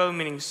 gyro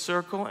meaning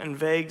circle and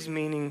vagues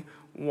meaning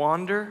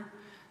wander.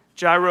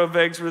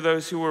 Gyrovagues were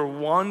those who were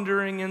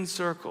wandering in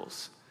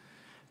circles,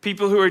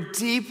 people who are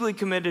deeply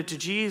committed to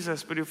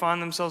Jesus, but who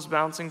find themselves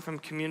bouncing from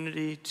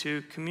community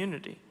to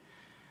community.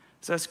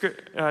 Does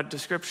that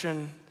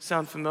description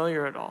sound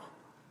familiar at all?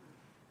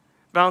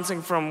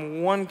 Bouncing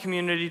from one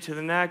community to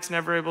the next,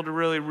 never able to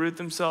really root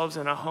themselves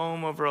in a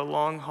home over a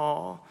long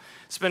haul.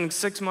 Spending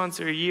 6 months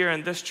or a year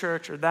in this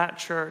church or that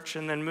church,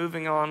 and then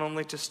moving on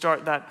only to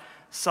start that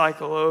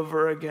cycle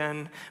over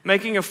again.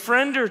 Making a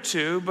friend or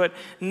two, but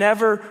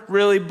never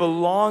really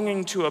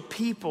belonging to a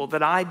people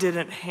that I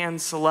didn't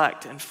hand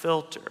select and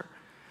filter.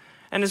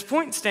 And his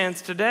point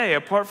stands today.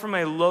 Apart from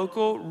a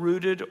local,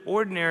 rooted,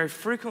 ordinary,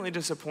 frequently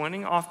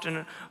disappointing,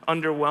 often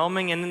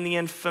underwhelming, and in the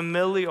end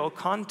familial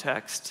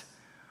context,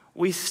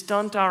 we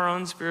stunt our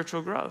own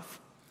spiritual growth.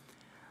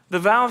 The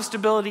vow of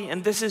stability,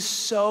 and this is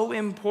so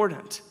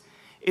important,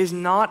 is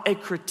not a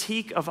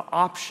critique of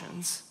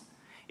options.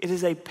 It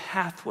is a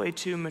pathway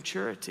to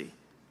maturity.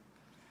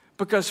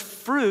 Because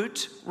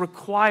fruit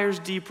requires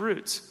deep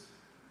roots.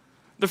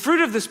 The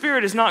fruit of the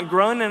Spirit is not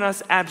grown in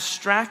us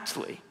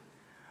abstractly,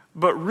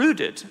 but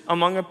rooted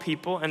among a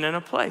people and in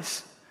a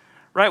place.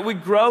 Right? We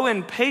grow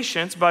in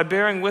patience by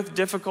bearing with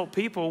difficult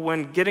people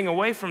when getting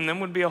away from them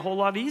would be a whole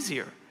lot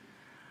easier.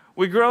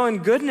 We grow in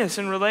goodness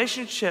in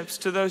relationships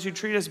to those who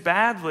treat us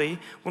badly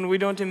when we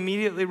don't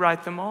immediately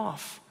write them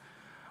off.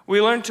 We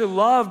learn to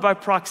love by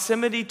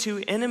proximity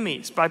to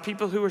enemies, by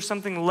people who are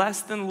something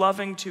less than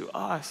loving to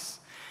us.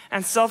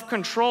 And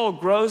self-control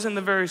grows in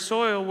the very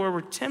soil where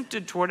we're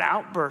tempted toward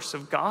outbursts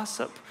of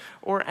gossip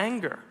or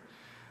anger.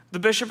 The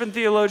bishop and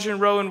theologian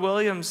Rowan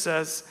Williams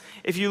says,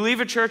 if you leave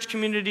a church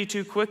community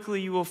too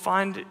quickly, you will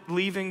find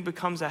leaving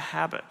becomes a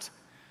habit.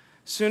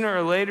 Sooner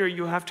or later,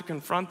 you have to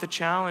confront the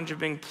challenge of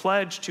being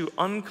pledged to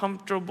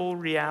uncomfortable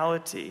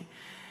reality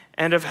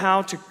and of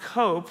how to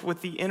cope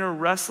with the inner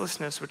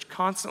restlessness which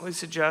constantly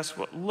suggests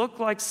what look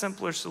like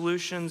simpler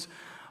solutions,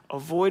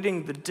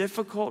 avoiding the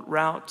difficult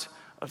route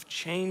of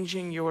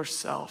changing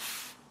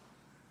yourself.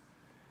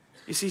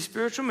 You see,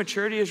 spiritual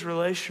maturity is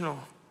relational.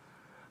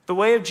 The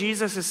way of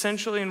Jesus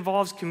essentially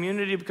involves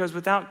community because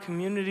without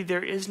community,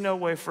 there is no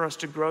way for us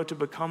to grow to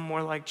become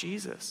more like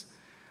Jesus.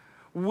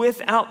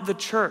 Without the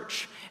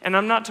church, and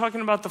I'm not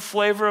talking about the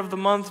flavor of the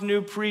month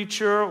new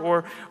preacher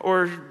or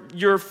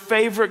your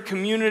favorite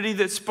community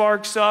that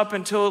sparks up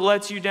until it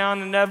lets you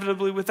down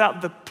inevitably.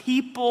 Without the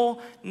people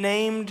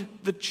named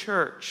the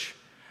church,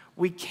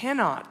 we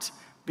cannot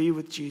be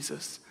with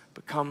Jesus,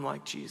 become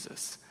like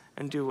Jesus,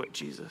 and do what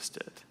Jesus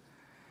did.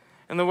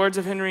 In the words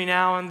of Henry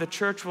Nouwen, the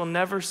church will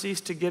never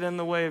cease to get in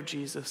the way of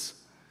Jesus,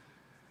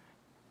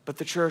 but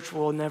the church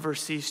will never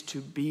cease to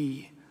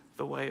be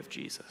the way of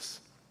Jesus.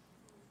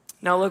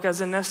 Now look, as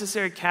a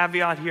necessary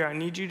caveat here, I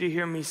need you to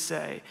hear me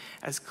say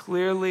as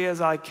clearly as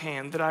I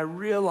can that I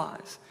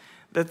realize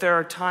that there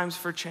are times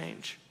for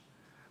change.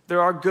 There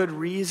are good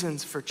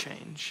reasons for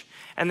change.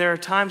 And there are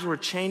times where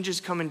changes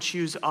come and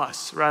choose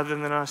us rather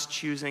than us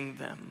choosing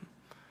them.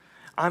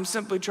 I'm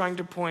simply trying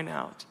to point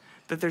out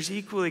that there's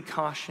equally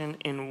caution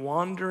in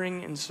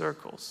wandering in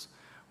circles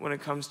when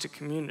it comes to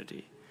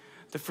community.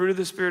 The fruit of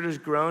the Spirit is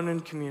grown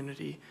in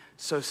community,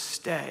 so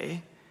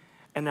stay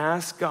and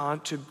ask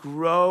God to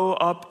grow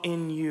up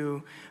in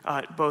you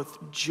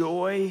both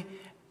joy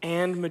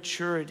and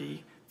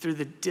maturity through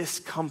the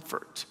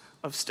discomfort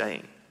of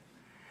staying.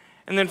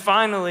 And then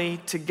finally,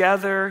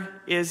 together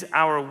is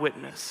our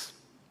witness.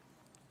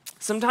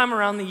 Sometime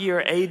around the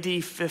year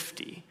AD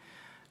 50,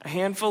 a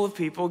handful of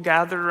people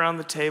gathered around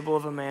the table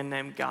of a man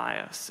named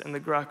Gaius in the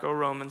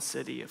Greco-Roman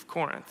city of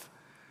Corinth.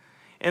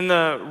 In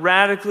the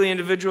radically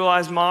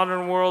individualized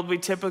modern world, we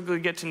typically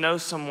get to know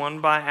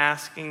someone by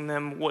asking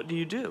them, "What do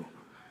you do?"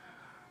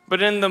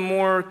 But in the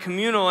more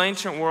communal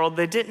ancient world,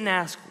 they didn't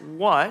ask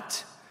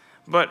what,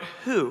 but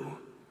who.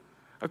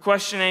 A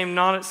question aimed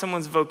not at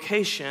someone's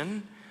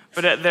vocation,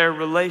 but at their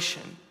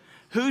relation.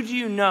 Who do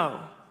you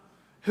know?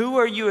 Who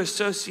are you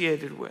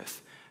associated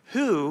with?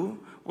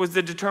 Who was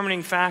the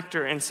determining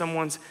factor in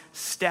someone's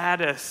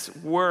status,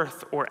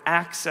 worth, or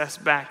access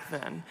back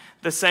then,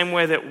 the same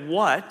way that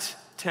what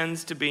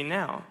tends to be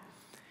now.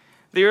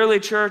 The early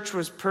church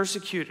was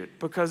persecuted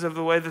because of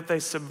the way that they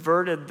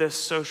subverted this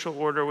social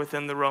order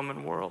within the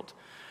Roman world.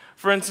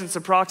 For instance,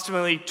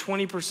 approximately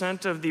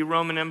 20% of the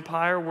Roman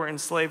Empire were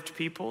enslaved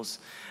peoples.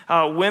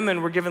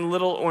 Women were given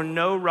little or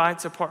no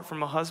rights apart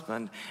from a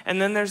husband.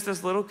 And then there's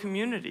this little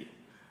community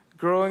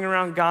growing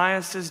around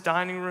Gaius'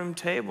 dining room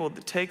table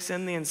that takes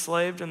in the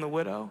enslaved and the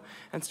widow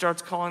and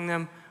starts calling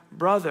them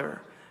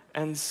brother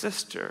and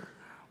sister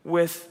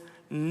with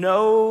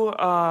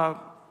no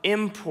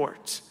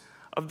import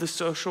of the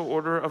social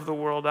order of the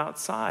world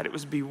outside. It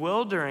was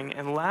bewildering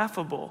and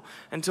laughable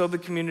until the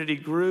community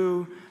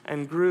grew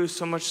and grew,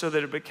 so much so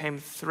that it became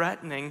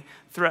threatening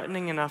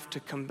enough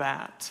to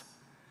combat.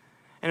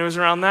 And it was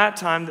around that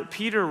time that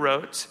Peter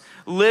wrote,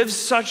 "Live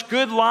such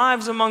good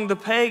lives among the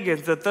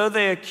pagans that though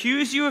they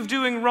accuse you of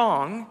doing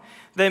wrong,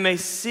 they may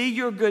see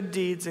your good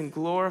deeds and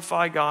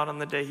glorify God on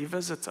the day he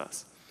visits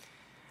us.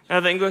 Now,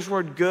 the English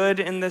word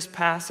good in this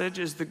passage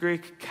is the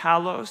Greek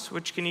kalos,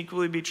 which can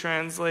equally be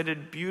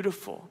translated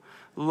beautiful,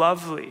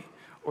 lovely,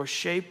 or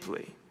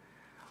shapely.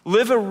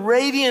 Live a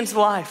radiant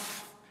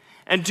life,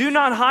 and do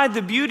not hide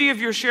the beauty of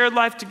your shared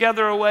life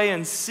together away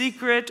in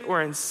secret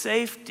or in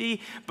safety,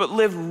 but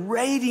live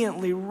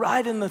radiantly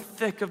right in the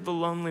thick of the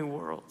lonely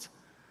world.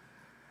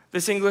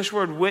 This English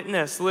word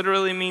witness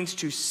literally means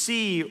to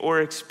see or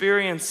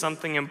experience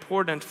something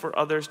important for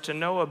others to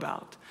know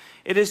about.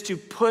 It is to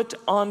put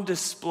on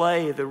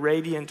display the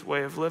radiant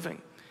way of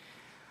living.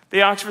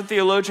 The Oxford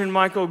theologian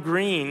Michael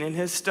Green, in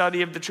his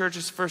study of the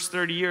church's first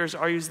 30 years,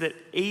 argues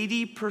that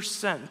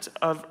 80%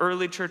 of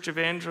early church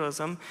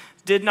evangelism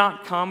did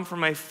not come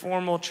from a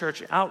formal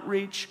church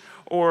outreach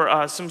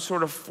or some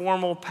sort of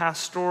formal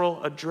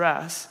pastoral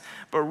address,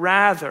 but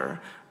rather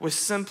was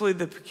simply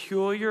the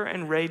peculiar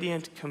and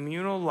radiant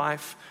communal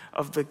life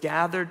of the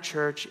gathered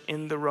church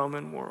in the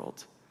Roman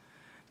world.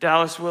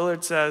 Dallas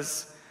Willard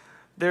says,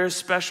 there is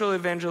special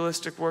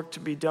evangelistic work to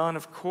be done,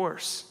 of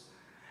course,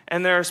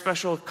 and there are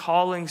special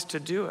callings to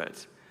do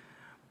it.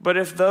 But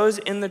if those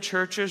in the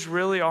churches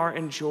really are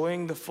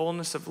enjoying the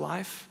fullness of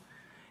life,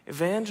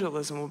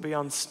 evangelism will be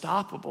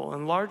unstoppable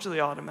and largely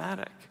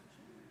automatic.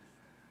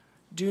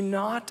 Do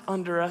not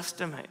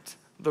underestimate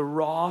the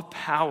raw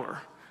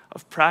power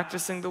of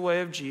practicing the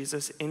way of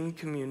Jesus in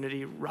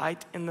community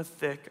right in the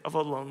thick of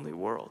a lonely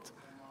world.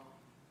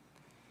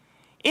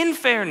 In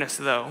fairness,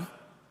 though,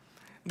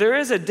 there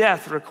is a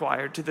death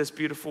required to this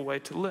beautiful way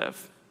to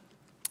live.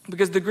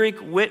 Because the Greek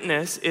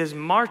witness is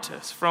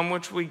martys, from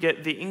which we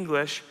get the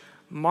English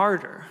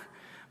martyr.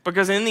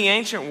 Because in the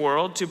ancient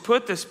world, to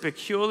put this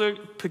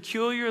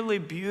peculiarly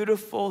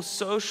beautiful,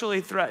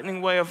 socially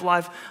threatening way of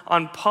life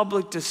on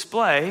public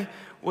display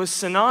was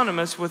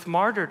synonymous with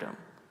martyrdom.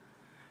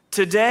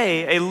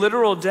 Today, a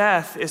literal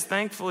death is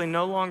thankfully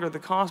no longer the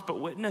cost, but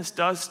witness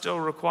does still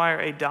require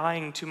a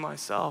dying to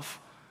myself,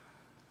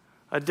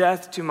 a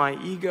death to my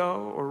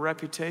ego or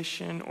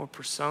reputation or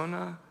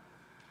persona,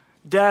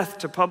 death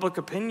to public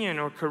opinion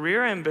or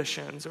career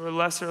ambitions or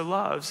lesser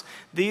loves.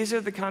 These are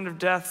the kind of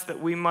deaths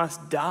that we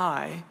must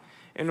die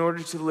in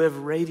order to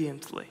live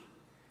radiantly,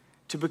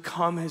 to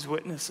become his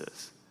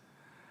witnesses.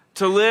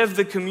 To live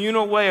the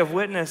communal way of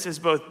witness is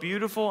both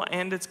beautiful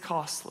and it's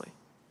costly.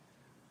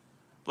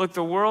 Look,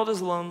 the world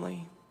is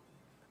lonely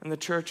and the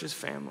church is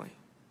family.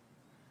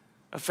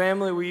 A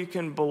family where you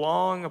can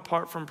belong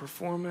apart from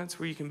performance,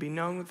 where you can be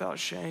known without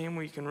shame,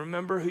 where you can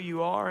remember who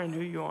you are and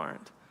who you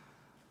aren't.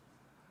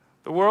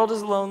 The world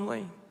is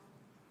lonely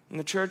and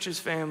the church is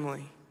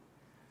family.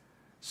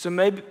 So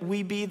maybe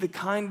we be the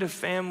kind of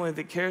family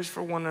that cares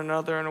for one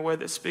another in a way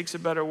that speaks a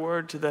better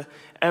word to the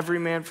every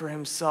man for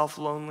himself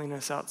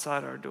loneliness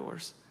outside our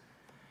doors.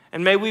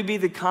 And may we be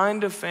the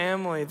kind of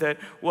family that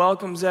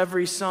welcomes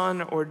every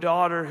son or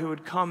daughter who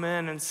would come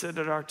in and sit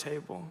at our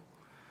table.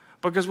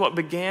 Because what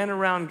began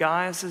around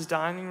Gaius'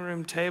 dining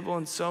room table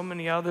and so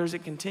many others,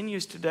 it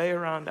continues today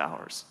around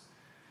ours.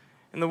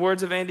 In the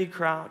words of Andy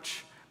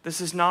Crouch,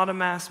 this is not a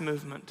mass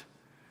movement.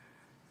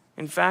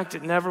 In fact,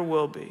 it never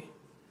will be.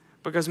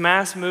 Because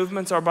mass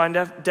movements are by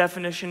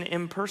definition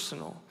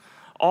impersonal.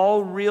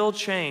 All real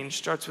change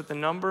starts with the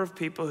number of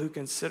people who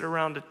can sit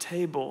around a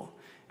table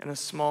in a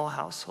small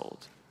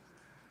household.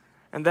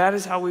 And that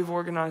is how we've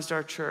organized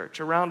our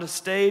church, around a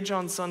stage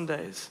on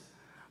Sundays,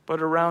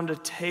 but around a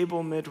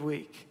table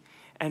midweek.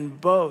 And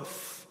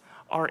both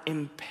are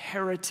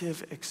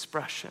imperative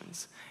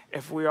expressions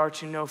if we are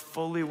to know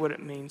fully what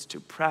it means to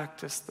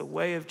practice the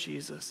way of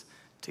Jesus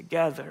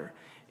together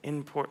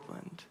in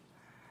Portland.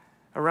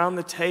 Around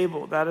the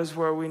table, that is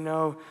where we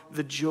know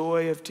the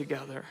joy of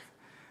together,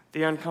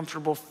 the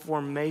uncomfortable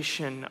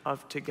formation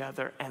of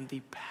together, and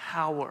the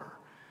power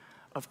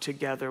of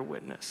together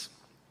witness.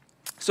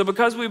 So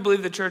because we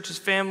believe the church is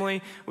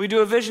family, we do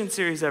a vision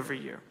series every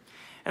year.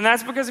 And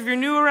that's because if you're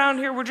new around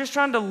here, we're just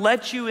trying to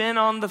let you in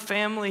on the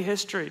family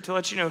history, to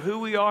let you know who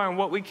we are and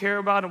what we care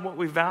about and what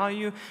we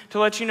value, to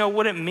let you know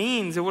what it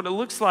means and what it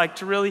looks like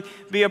to really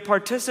be a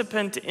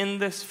participant in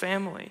this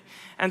family.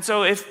 And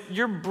so if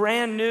you're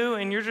brand new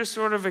and you're just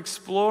sort of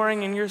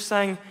exploring and you're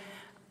saying,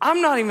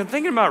 I'm not even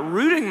thinking about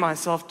rooting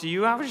myself to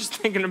you, I was just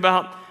thinking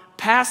about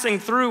passing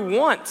through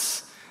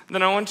once,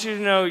 then I want you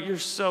to know you're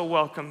so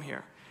welcome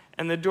here.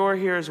 And the door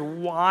here is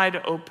wide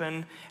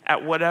open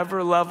at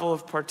whatever level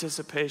of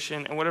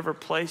participation and whatever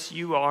place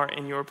you are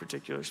in your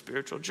particular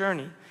spiritual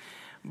journey.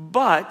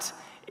 But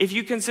if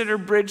you consider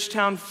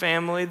Bridgetown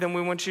family, then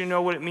we want you to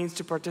know what it means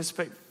to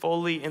participate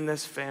fully in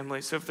this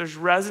family. So if there's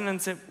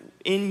resonance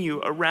in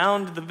you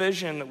around the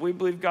vision that we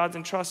believe God's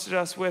entrusted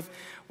us with,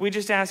 we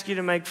just ask you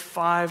to make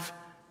 5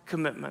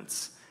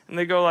 commitments. And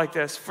they go like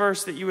this.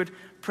 First, that you would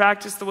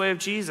practice the way of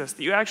Jesus,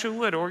 that you actually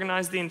would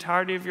organize the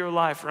entirety of your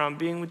life around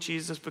being with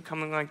Jesus,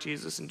 becoming like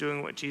Jesus, and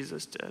doing what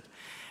Jesus did.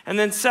 And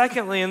then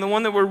secondly, and the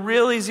one that we're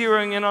really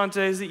zeroing in on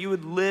today, is that you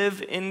would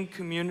live in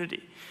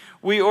community.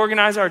 We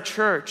organize our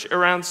church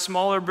around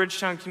smaller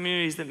Bridgetown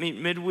communities that meet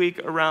midweek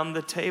around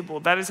the table.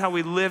 That is how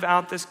we live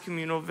out this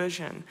communal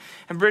vision.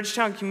 And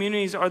Bridgetown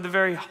communities are the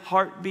very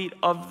heartbeat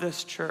of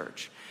this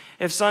church.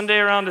 If Sunday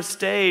around a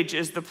stage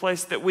is the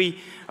place that we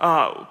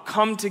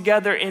come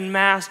together in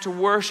mass to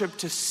worship,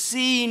 to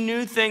see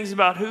new things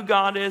about who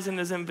God is and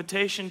his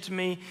invitation to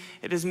me,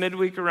 it is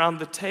midweek around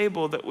the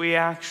table that we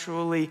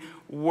actually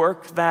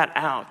work that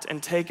out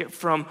and take it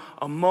from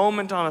a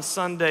moment on a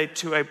Sunday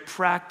to a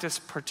practice,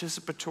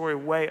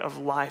 participatory way of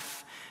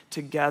life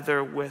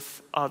together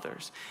with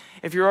others.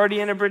 If you're already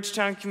in a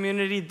Bridgetown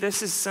community,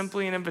 this is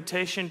simply an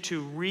invitation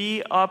to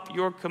re-up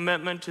your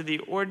commitment to the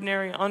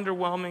ordinary,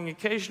 underwhelming,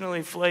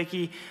 occasionally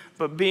flaky,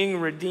 but being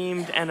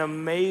redeemed and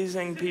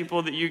amazing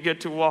people that you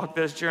get to walk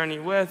this journey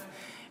with.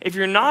 If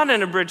you're not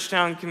in a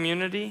Bridgetown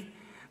community,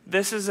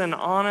 this is an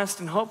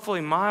honest and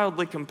hopefully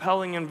mildly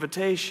compelling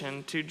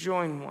invitation to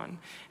join one.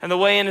 And the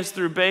way in is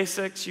through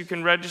Basics. You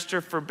can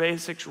register for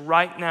Basics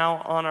right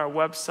now on our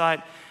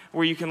website,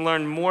 where you can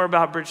learn more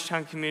about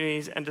Bridgetown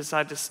communities and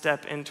decide to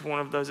step into one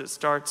of those. It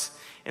starts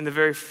in the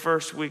very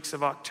first weeks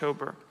of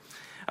October.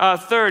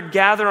 Third,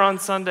 gather on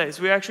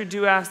Sundays. We actually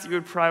do ask that you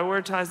would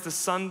prioritize the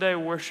Sunday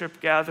worship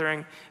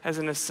gathering as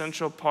an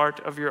essential part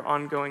of your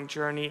ongoing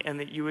journey, and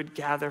that you would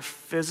gather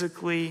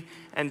physically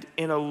and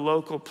in a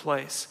local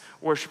place,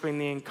 worshiping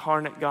the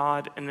incarnate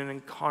God in an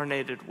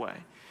incarnated way.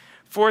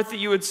 Fourth, that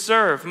you would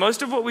serve.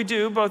 Most of what we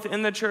do, both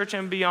in the church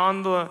and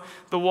beyond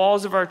the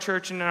walls of our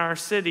church and in our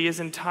city,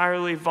 is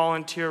entirely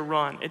volunteer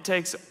run. It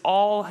takes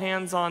all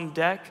hands on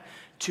deck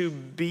to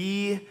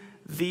be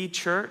the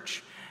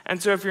church.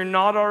 And so if you're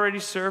not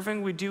already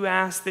serving, we do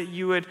ask that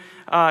you would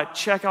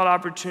check out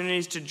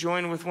opportunities to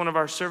join with one of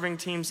our serving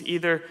teams,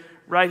 either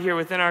right here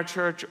within our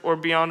church or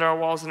beyond our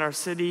walls in our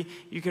city.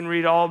 You can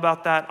read all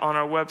about that on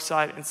our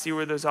website and see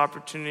where those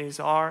opportunities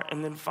are.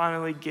 And then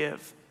finally,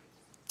 give.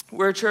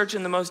 We're a church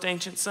in the most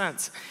ancient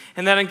sense,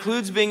 and that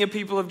includes being a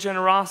people of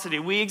generosity.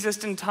 We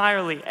exist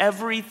entirely,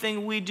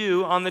 everything we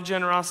do, on the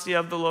generosity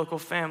of the local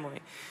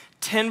family.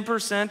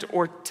 10%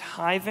 or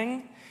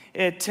tithing,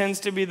 it tends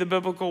to be the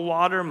biblical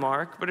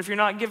watermark, but if you're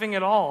not giving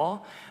at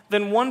all,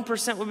 then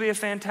 1% would be a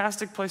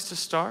fantastic place to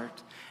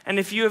start. And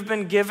if you have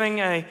been giving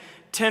a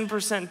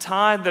 10%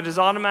 tithe that is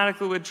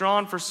automatically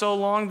withdrawn for so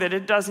long that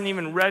it doesn't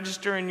even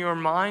register in your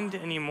mind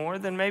anymore,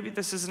 then maybe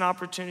this is an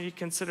opportunity to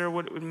consider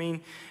what it would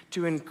mean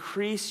to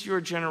increase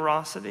your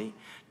generosity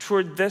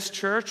toward this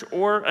church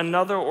or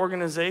another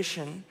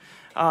organization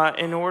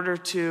in order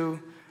to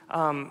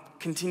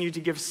continue to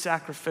give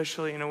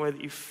sacrificially in a way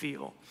that you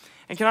feel.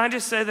 And can I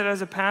just say that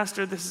as a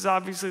pastor, this is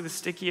obviously the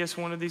stickiest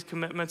one of these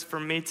commitments for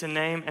me to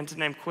name and to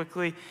name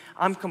quickly.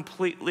 I'm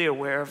completely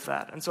aware of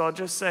that. And so I'll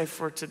just say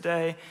for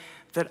today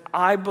that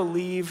I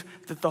believe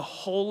that the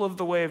whole of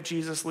the way of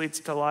Jesus leads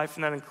to life,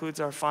 and that includes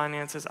our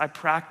finances. I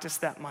practice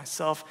that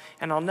myself,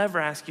 and I'll never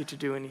ask you to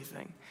do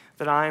anything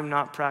that I am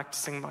not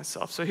practicing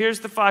myself. So here's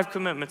the 5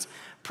 commitments.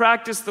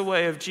 Practice the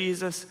way of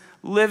Jesus,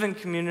 live in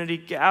community,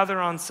 gather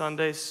on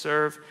Sundays,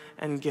 serve,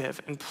 and give.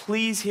 And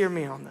please hear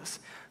me on this.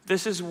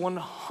 This is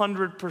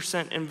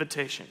 100%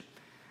 invitation.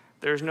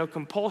 There's no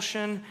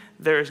compulsion,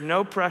 there's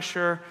no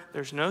pressure,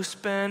 there's no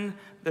spin,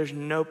 there's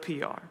no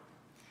PR.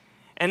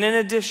 And in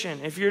addition,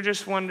 if you're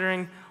just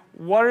wondering,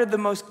 what are the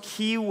most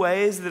key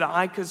ways that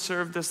I could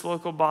serve this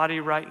local body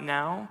right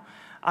now?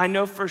 I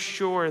know for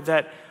sure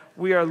that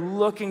we are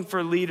looking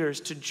for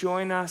leaders to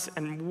join us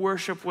and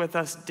worship with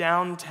us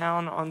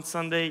downtown on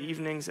Sunday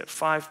evenings at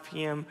 5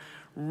 p.m.,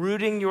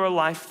 rooting your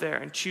life there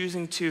and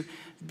choosing to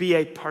be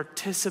a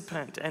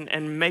participant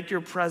and make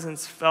your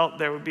presence felt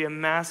there would be a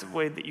massive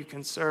way that you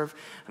can serve.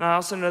 And I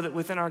also know that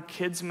within our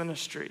kids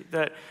ministry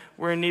that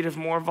we're in need of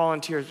more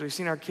volunteers. We've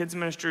seen our kids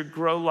ministry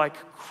grow like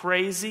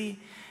crazy,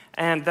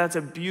 and that's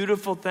a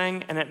beautiful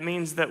thing, and it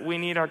means that we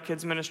need our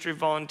kids ministry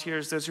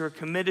volunteers, those who are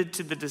committed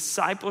to the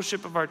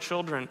discipleship of our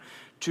children,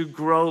 to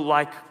grow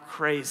like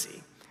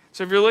crazy.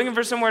 So if you're looking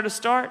for somewhere to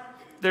start,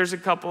 there's a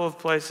couple of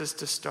places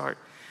to start.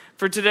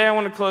 For today, I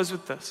want to close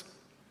with this.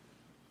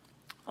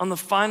 On the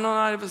final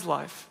night of his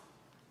life,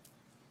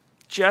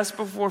 just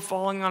before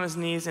falling on his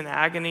knees in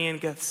agony in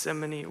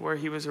Gethsemane, where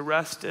he was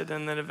arrested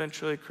and then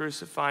eventually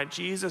crucified,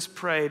 Jesus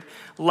prayed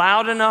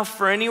loud enough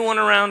for anyone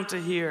around to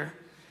hear,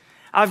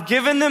 "I've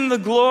given them the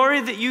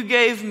glory that you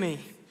gave me,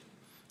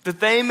 that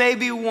they may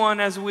be one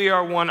as we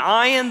are one,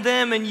 I and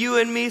them and you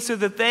and me, so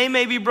that they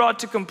may be brought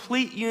to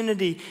complete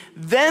unity.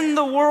 Then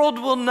the world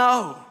will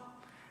know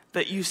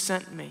that you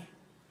sent me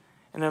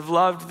and have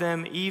loved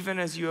them even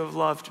as you have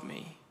loved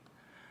me."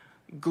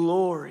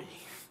 Glory.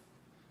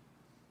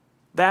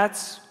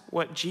 That's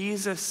what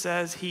Jesus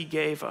says he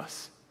gave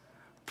us,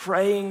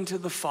 praying to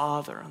the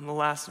Father on the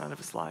last night of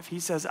his life. He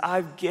says,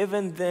 "I've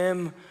given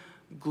them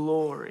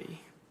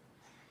glory."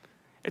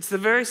 It's the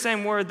very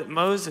same word that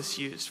Moses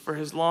used for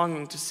his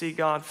longing to see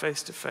God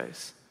face to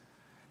face.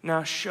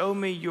 Now show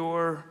me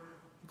your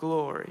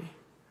glory.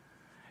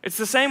 It's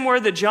the same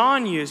word that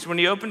John used when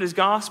he opened his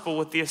gospel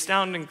with the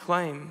astounding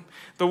claim,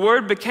 "The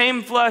Word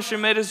became flesh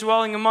and made his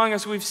dwelling among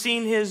us. We've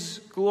seen his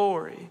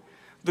glory,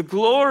 The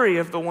glory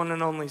of the one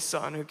and only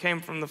Son who came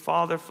from the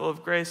Father, full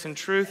of grace and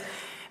truth.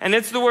 And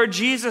it's the word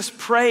Jesus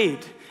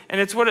prayed. And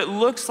it's what it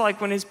looks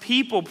like when his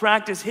people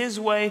practice his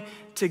way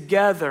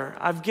together.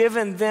 I've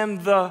given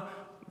them the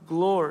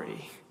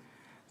glory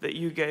that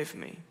you gave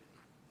me.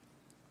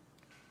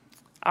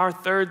 Our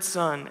third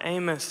son,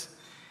 Amos,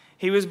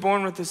 he was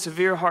born with a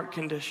severe heart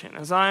condition.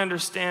 As I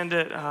understand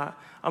it,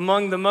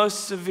 among the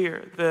most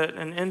severe that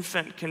an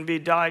infant can be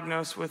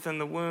diagnosed with in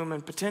the womb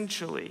and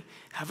potentially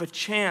have a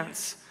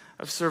chance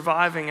of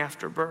surviving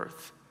after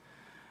birth.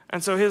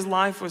 And so his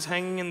life was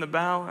hanging in the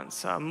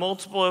balance.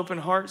 Multiple open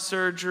heart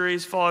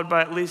surgeries, followed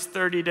by at least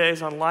 30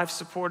 days on life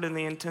support in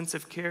the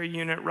intensive care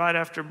unit right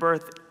after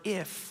birth,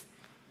 if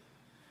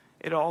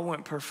it all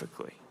went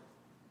perfectly.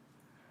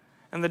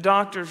 And the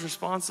doctors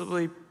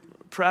responsibly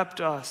prepped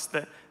us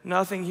that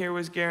nothing here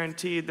was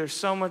guaranteed. There's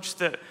so much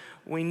that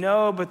we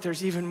know, but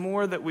there's even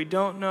more that we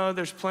don't know.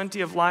 There's plenty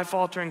of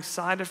life-altering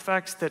side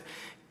effects that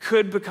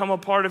could become a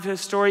part of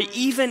his story,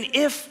 even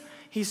if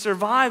he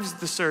survives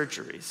the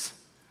surgeries.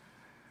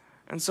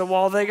 And so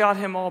while they got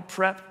him all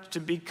prepped to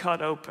be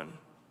cut open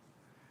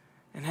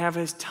and have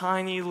his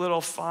tiny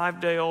little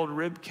 5-day-old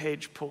rib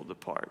cage pulled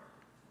apart,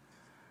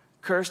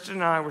 Kirsten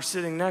and I were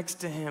sitting next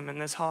to him in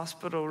this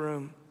hospital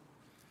room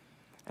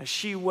as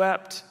she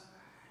wept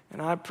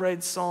and I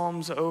prayed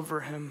psalms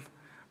over him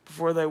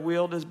before they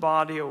wheeled his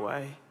body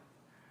away.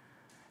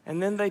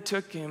 And then they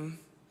took him,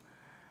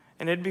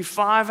 and it'd be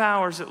 5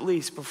 hours at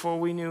least before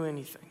we knew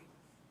anything.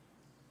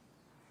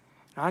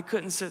 And I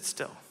couldn't sit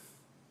still.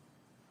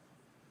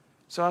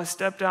 So I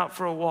stepped out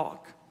for a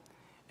walk,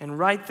 and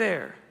right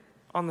there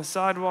on the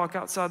sidewalk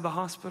outside the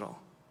hospital,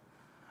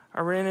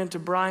 I ran into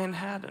Brian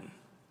Haddon,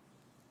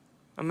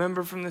 a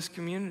member from this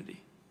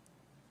community.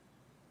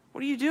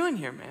 What are you doing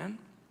here, man?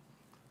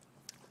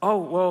 Oh,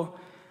 well,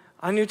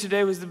 I knew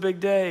today was the big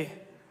day,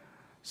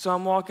 so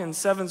I'm walking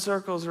 7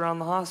 circles around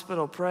the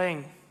hospital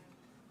praying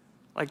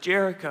like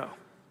Jericho.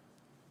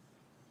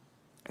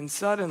 And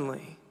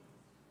suddenly,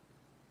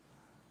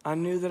 I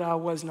knew that I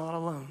was not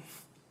alone.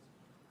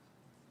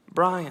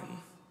 Brian,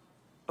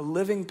 a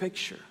living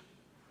picture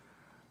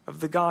of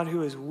the God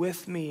who is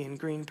with me in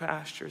green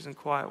pastures and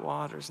quiet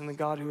waters, and the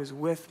God who is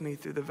with me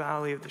through the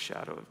valley of the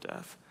shadow of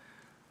death.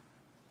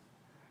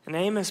 And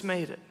Amos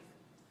made it.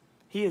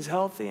 He is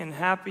healthy and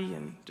happy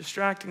and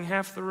distracting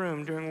half the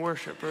room during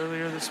worship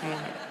earlier this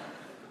morning.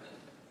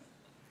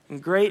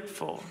 And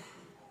grateful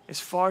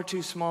is far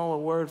too small a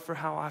word for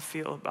how I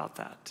feel about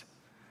that,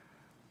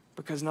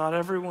 because not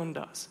everyone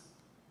does.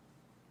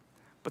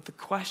 But the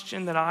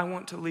question that I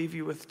want to leave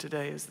you with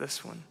today is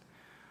this one.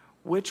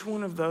 Which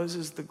one of those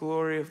is the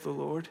glory of the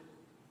Lord?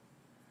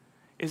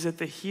 Is it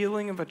the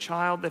healing of a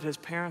child that his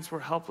parents were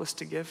helpless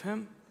to give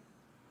him?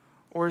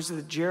 Or is it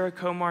the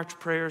Jericho March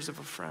prayers of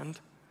a friend?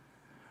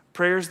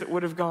 Prayers that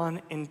would have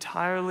gone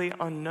entirely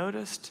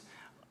unnoticed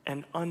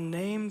and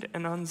unnamed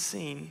and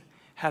unseen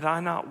had I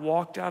not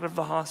walked out of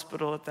the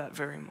hospital at that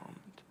very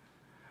moment.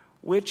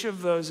 Which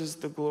of those is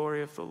the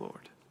glory of the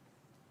Lord?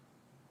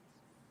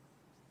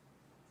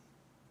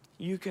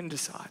 You can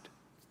decide.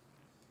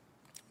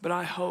 But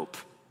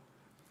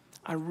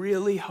I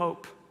really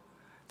hope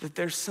that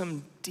there's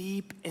some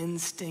deep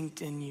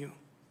instinct in you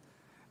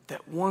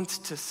that wants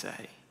to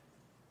say,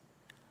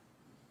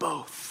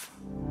 both.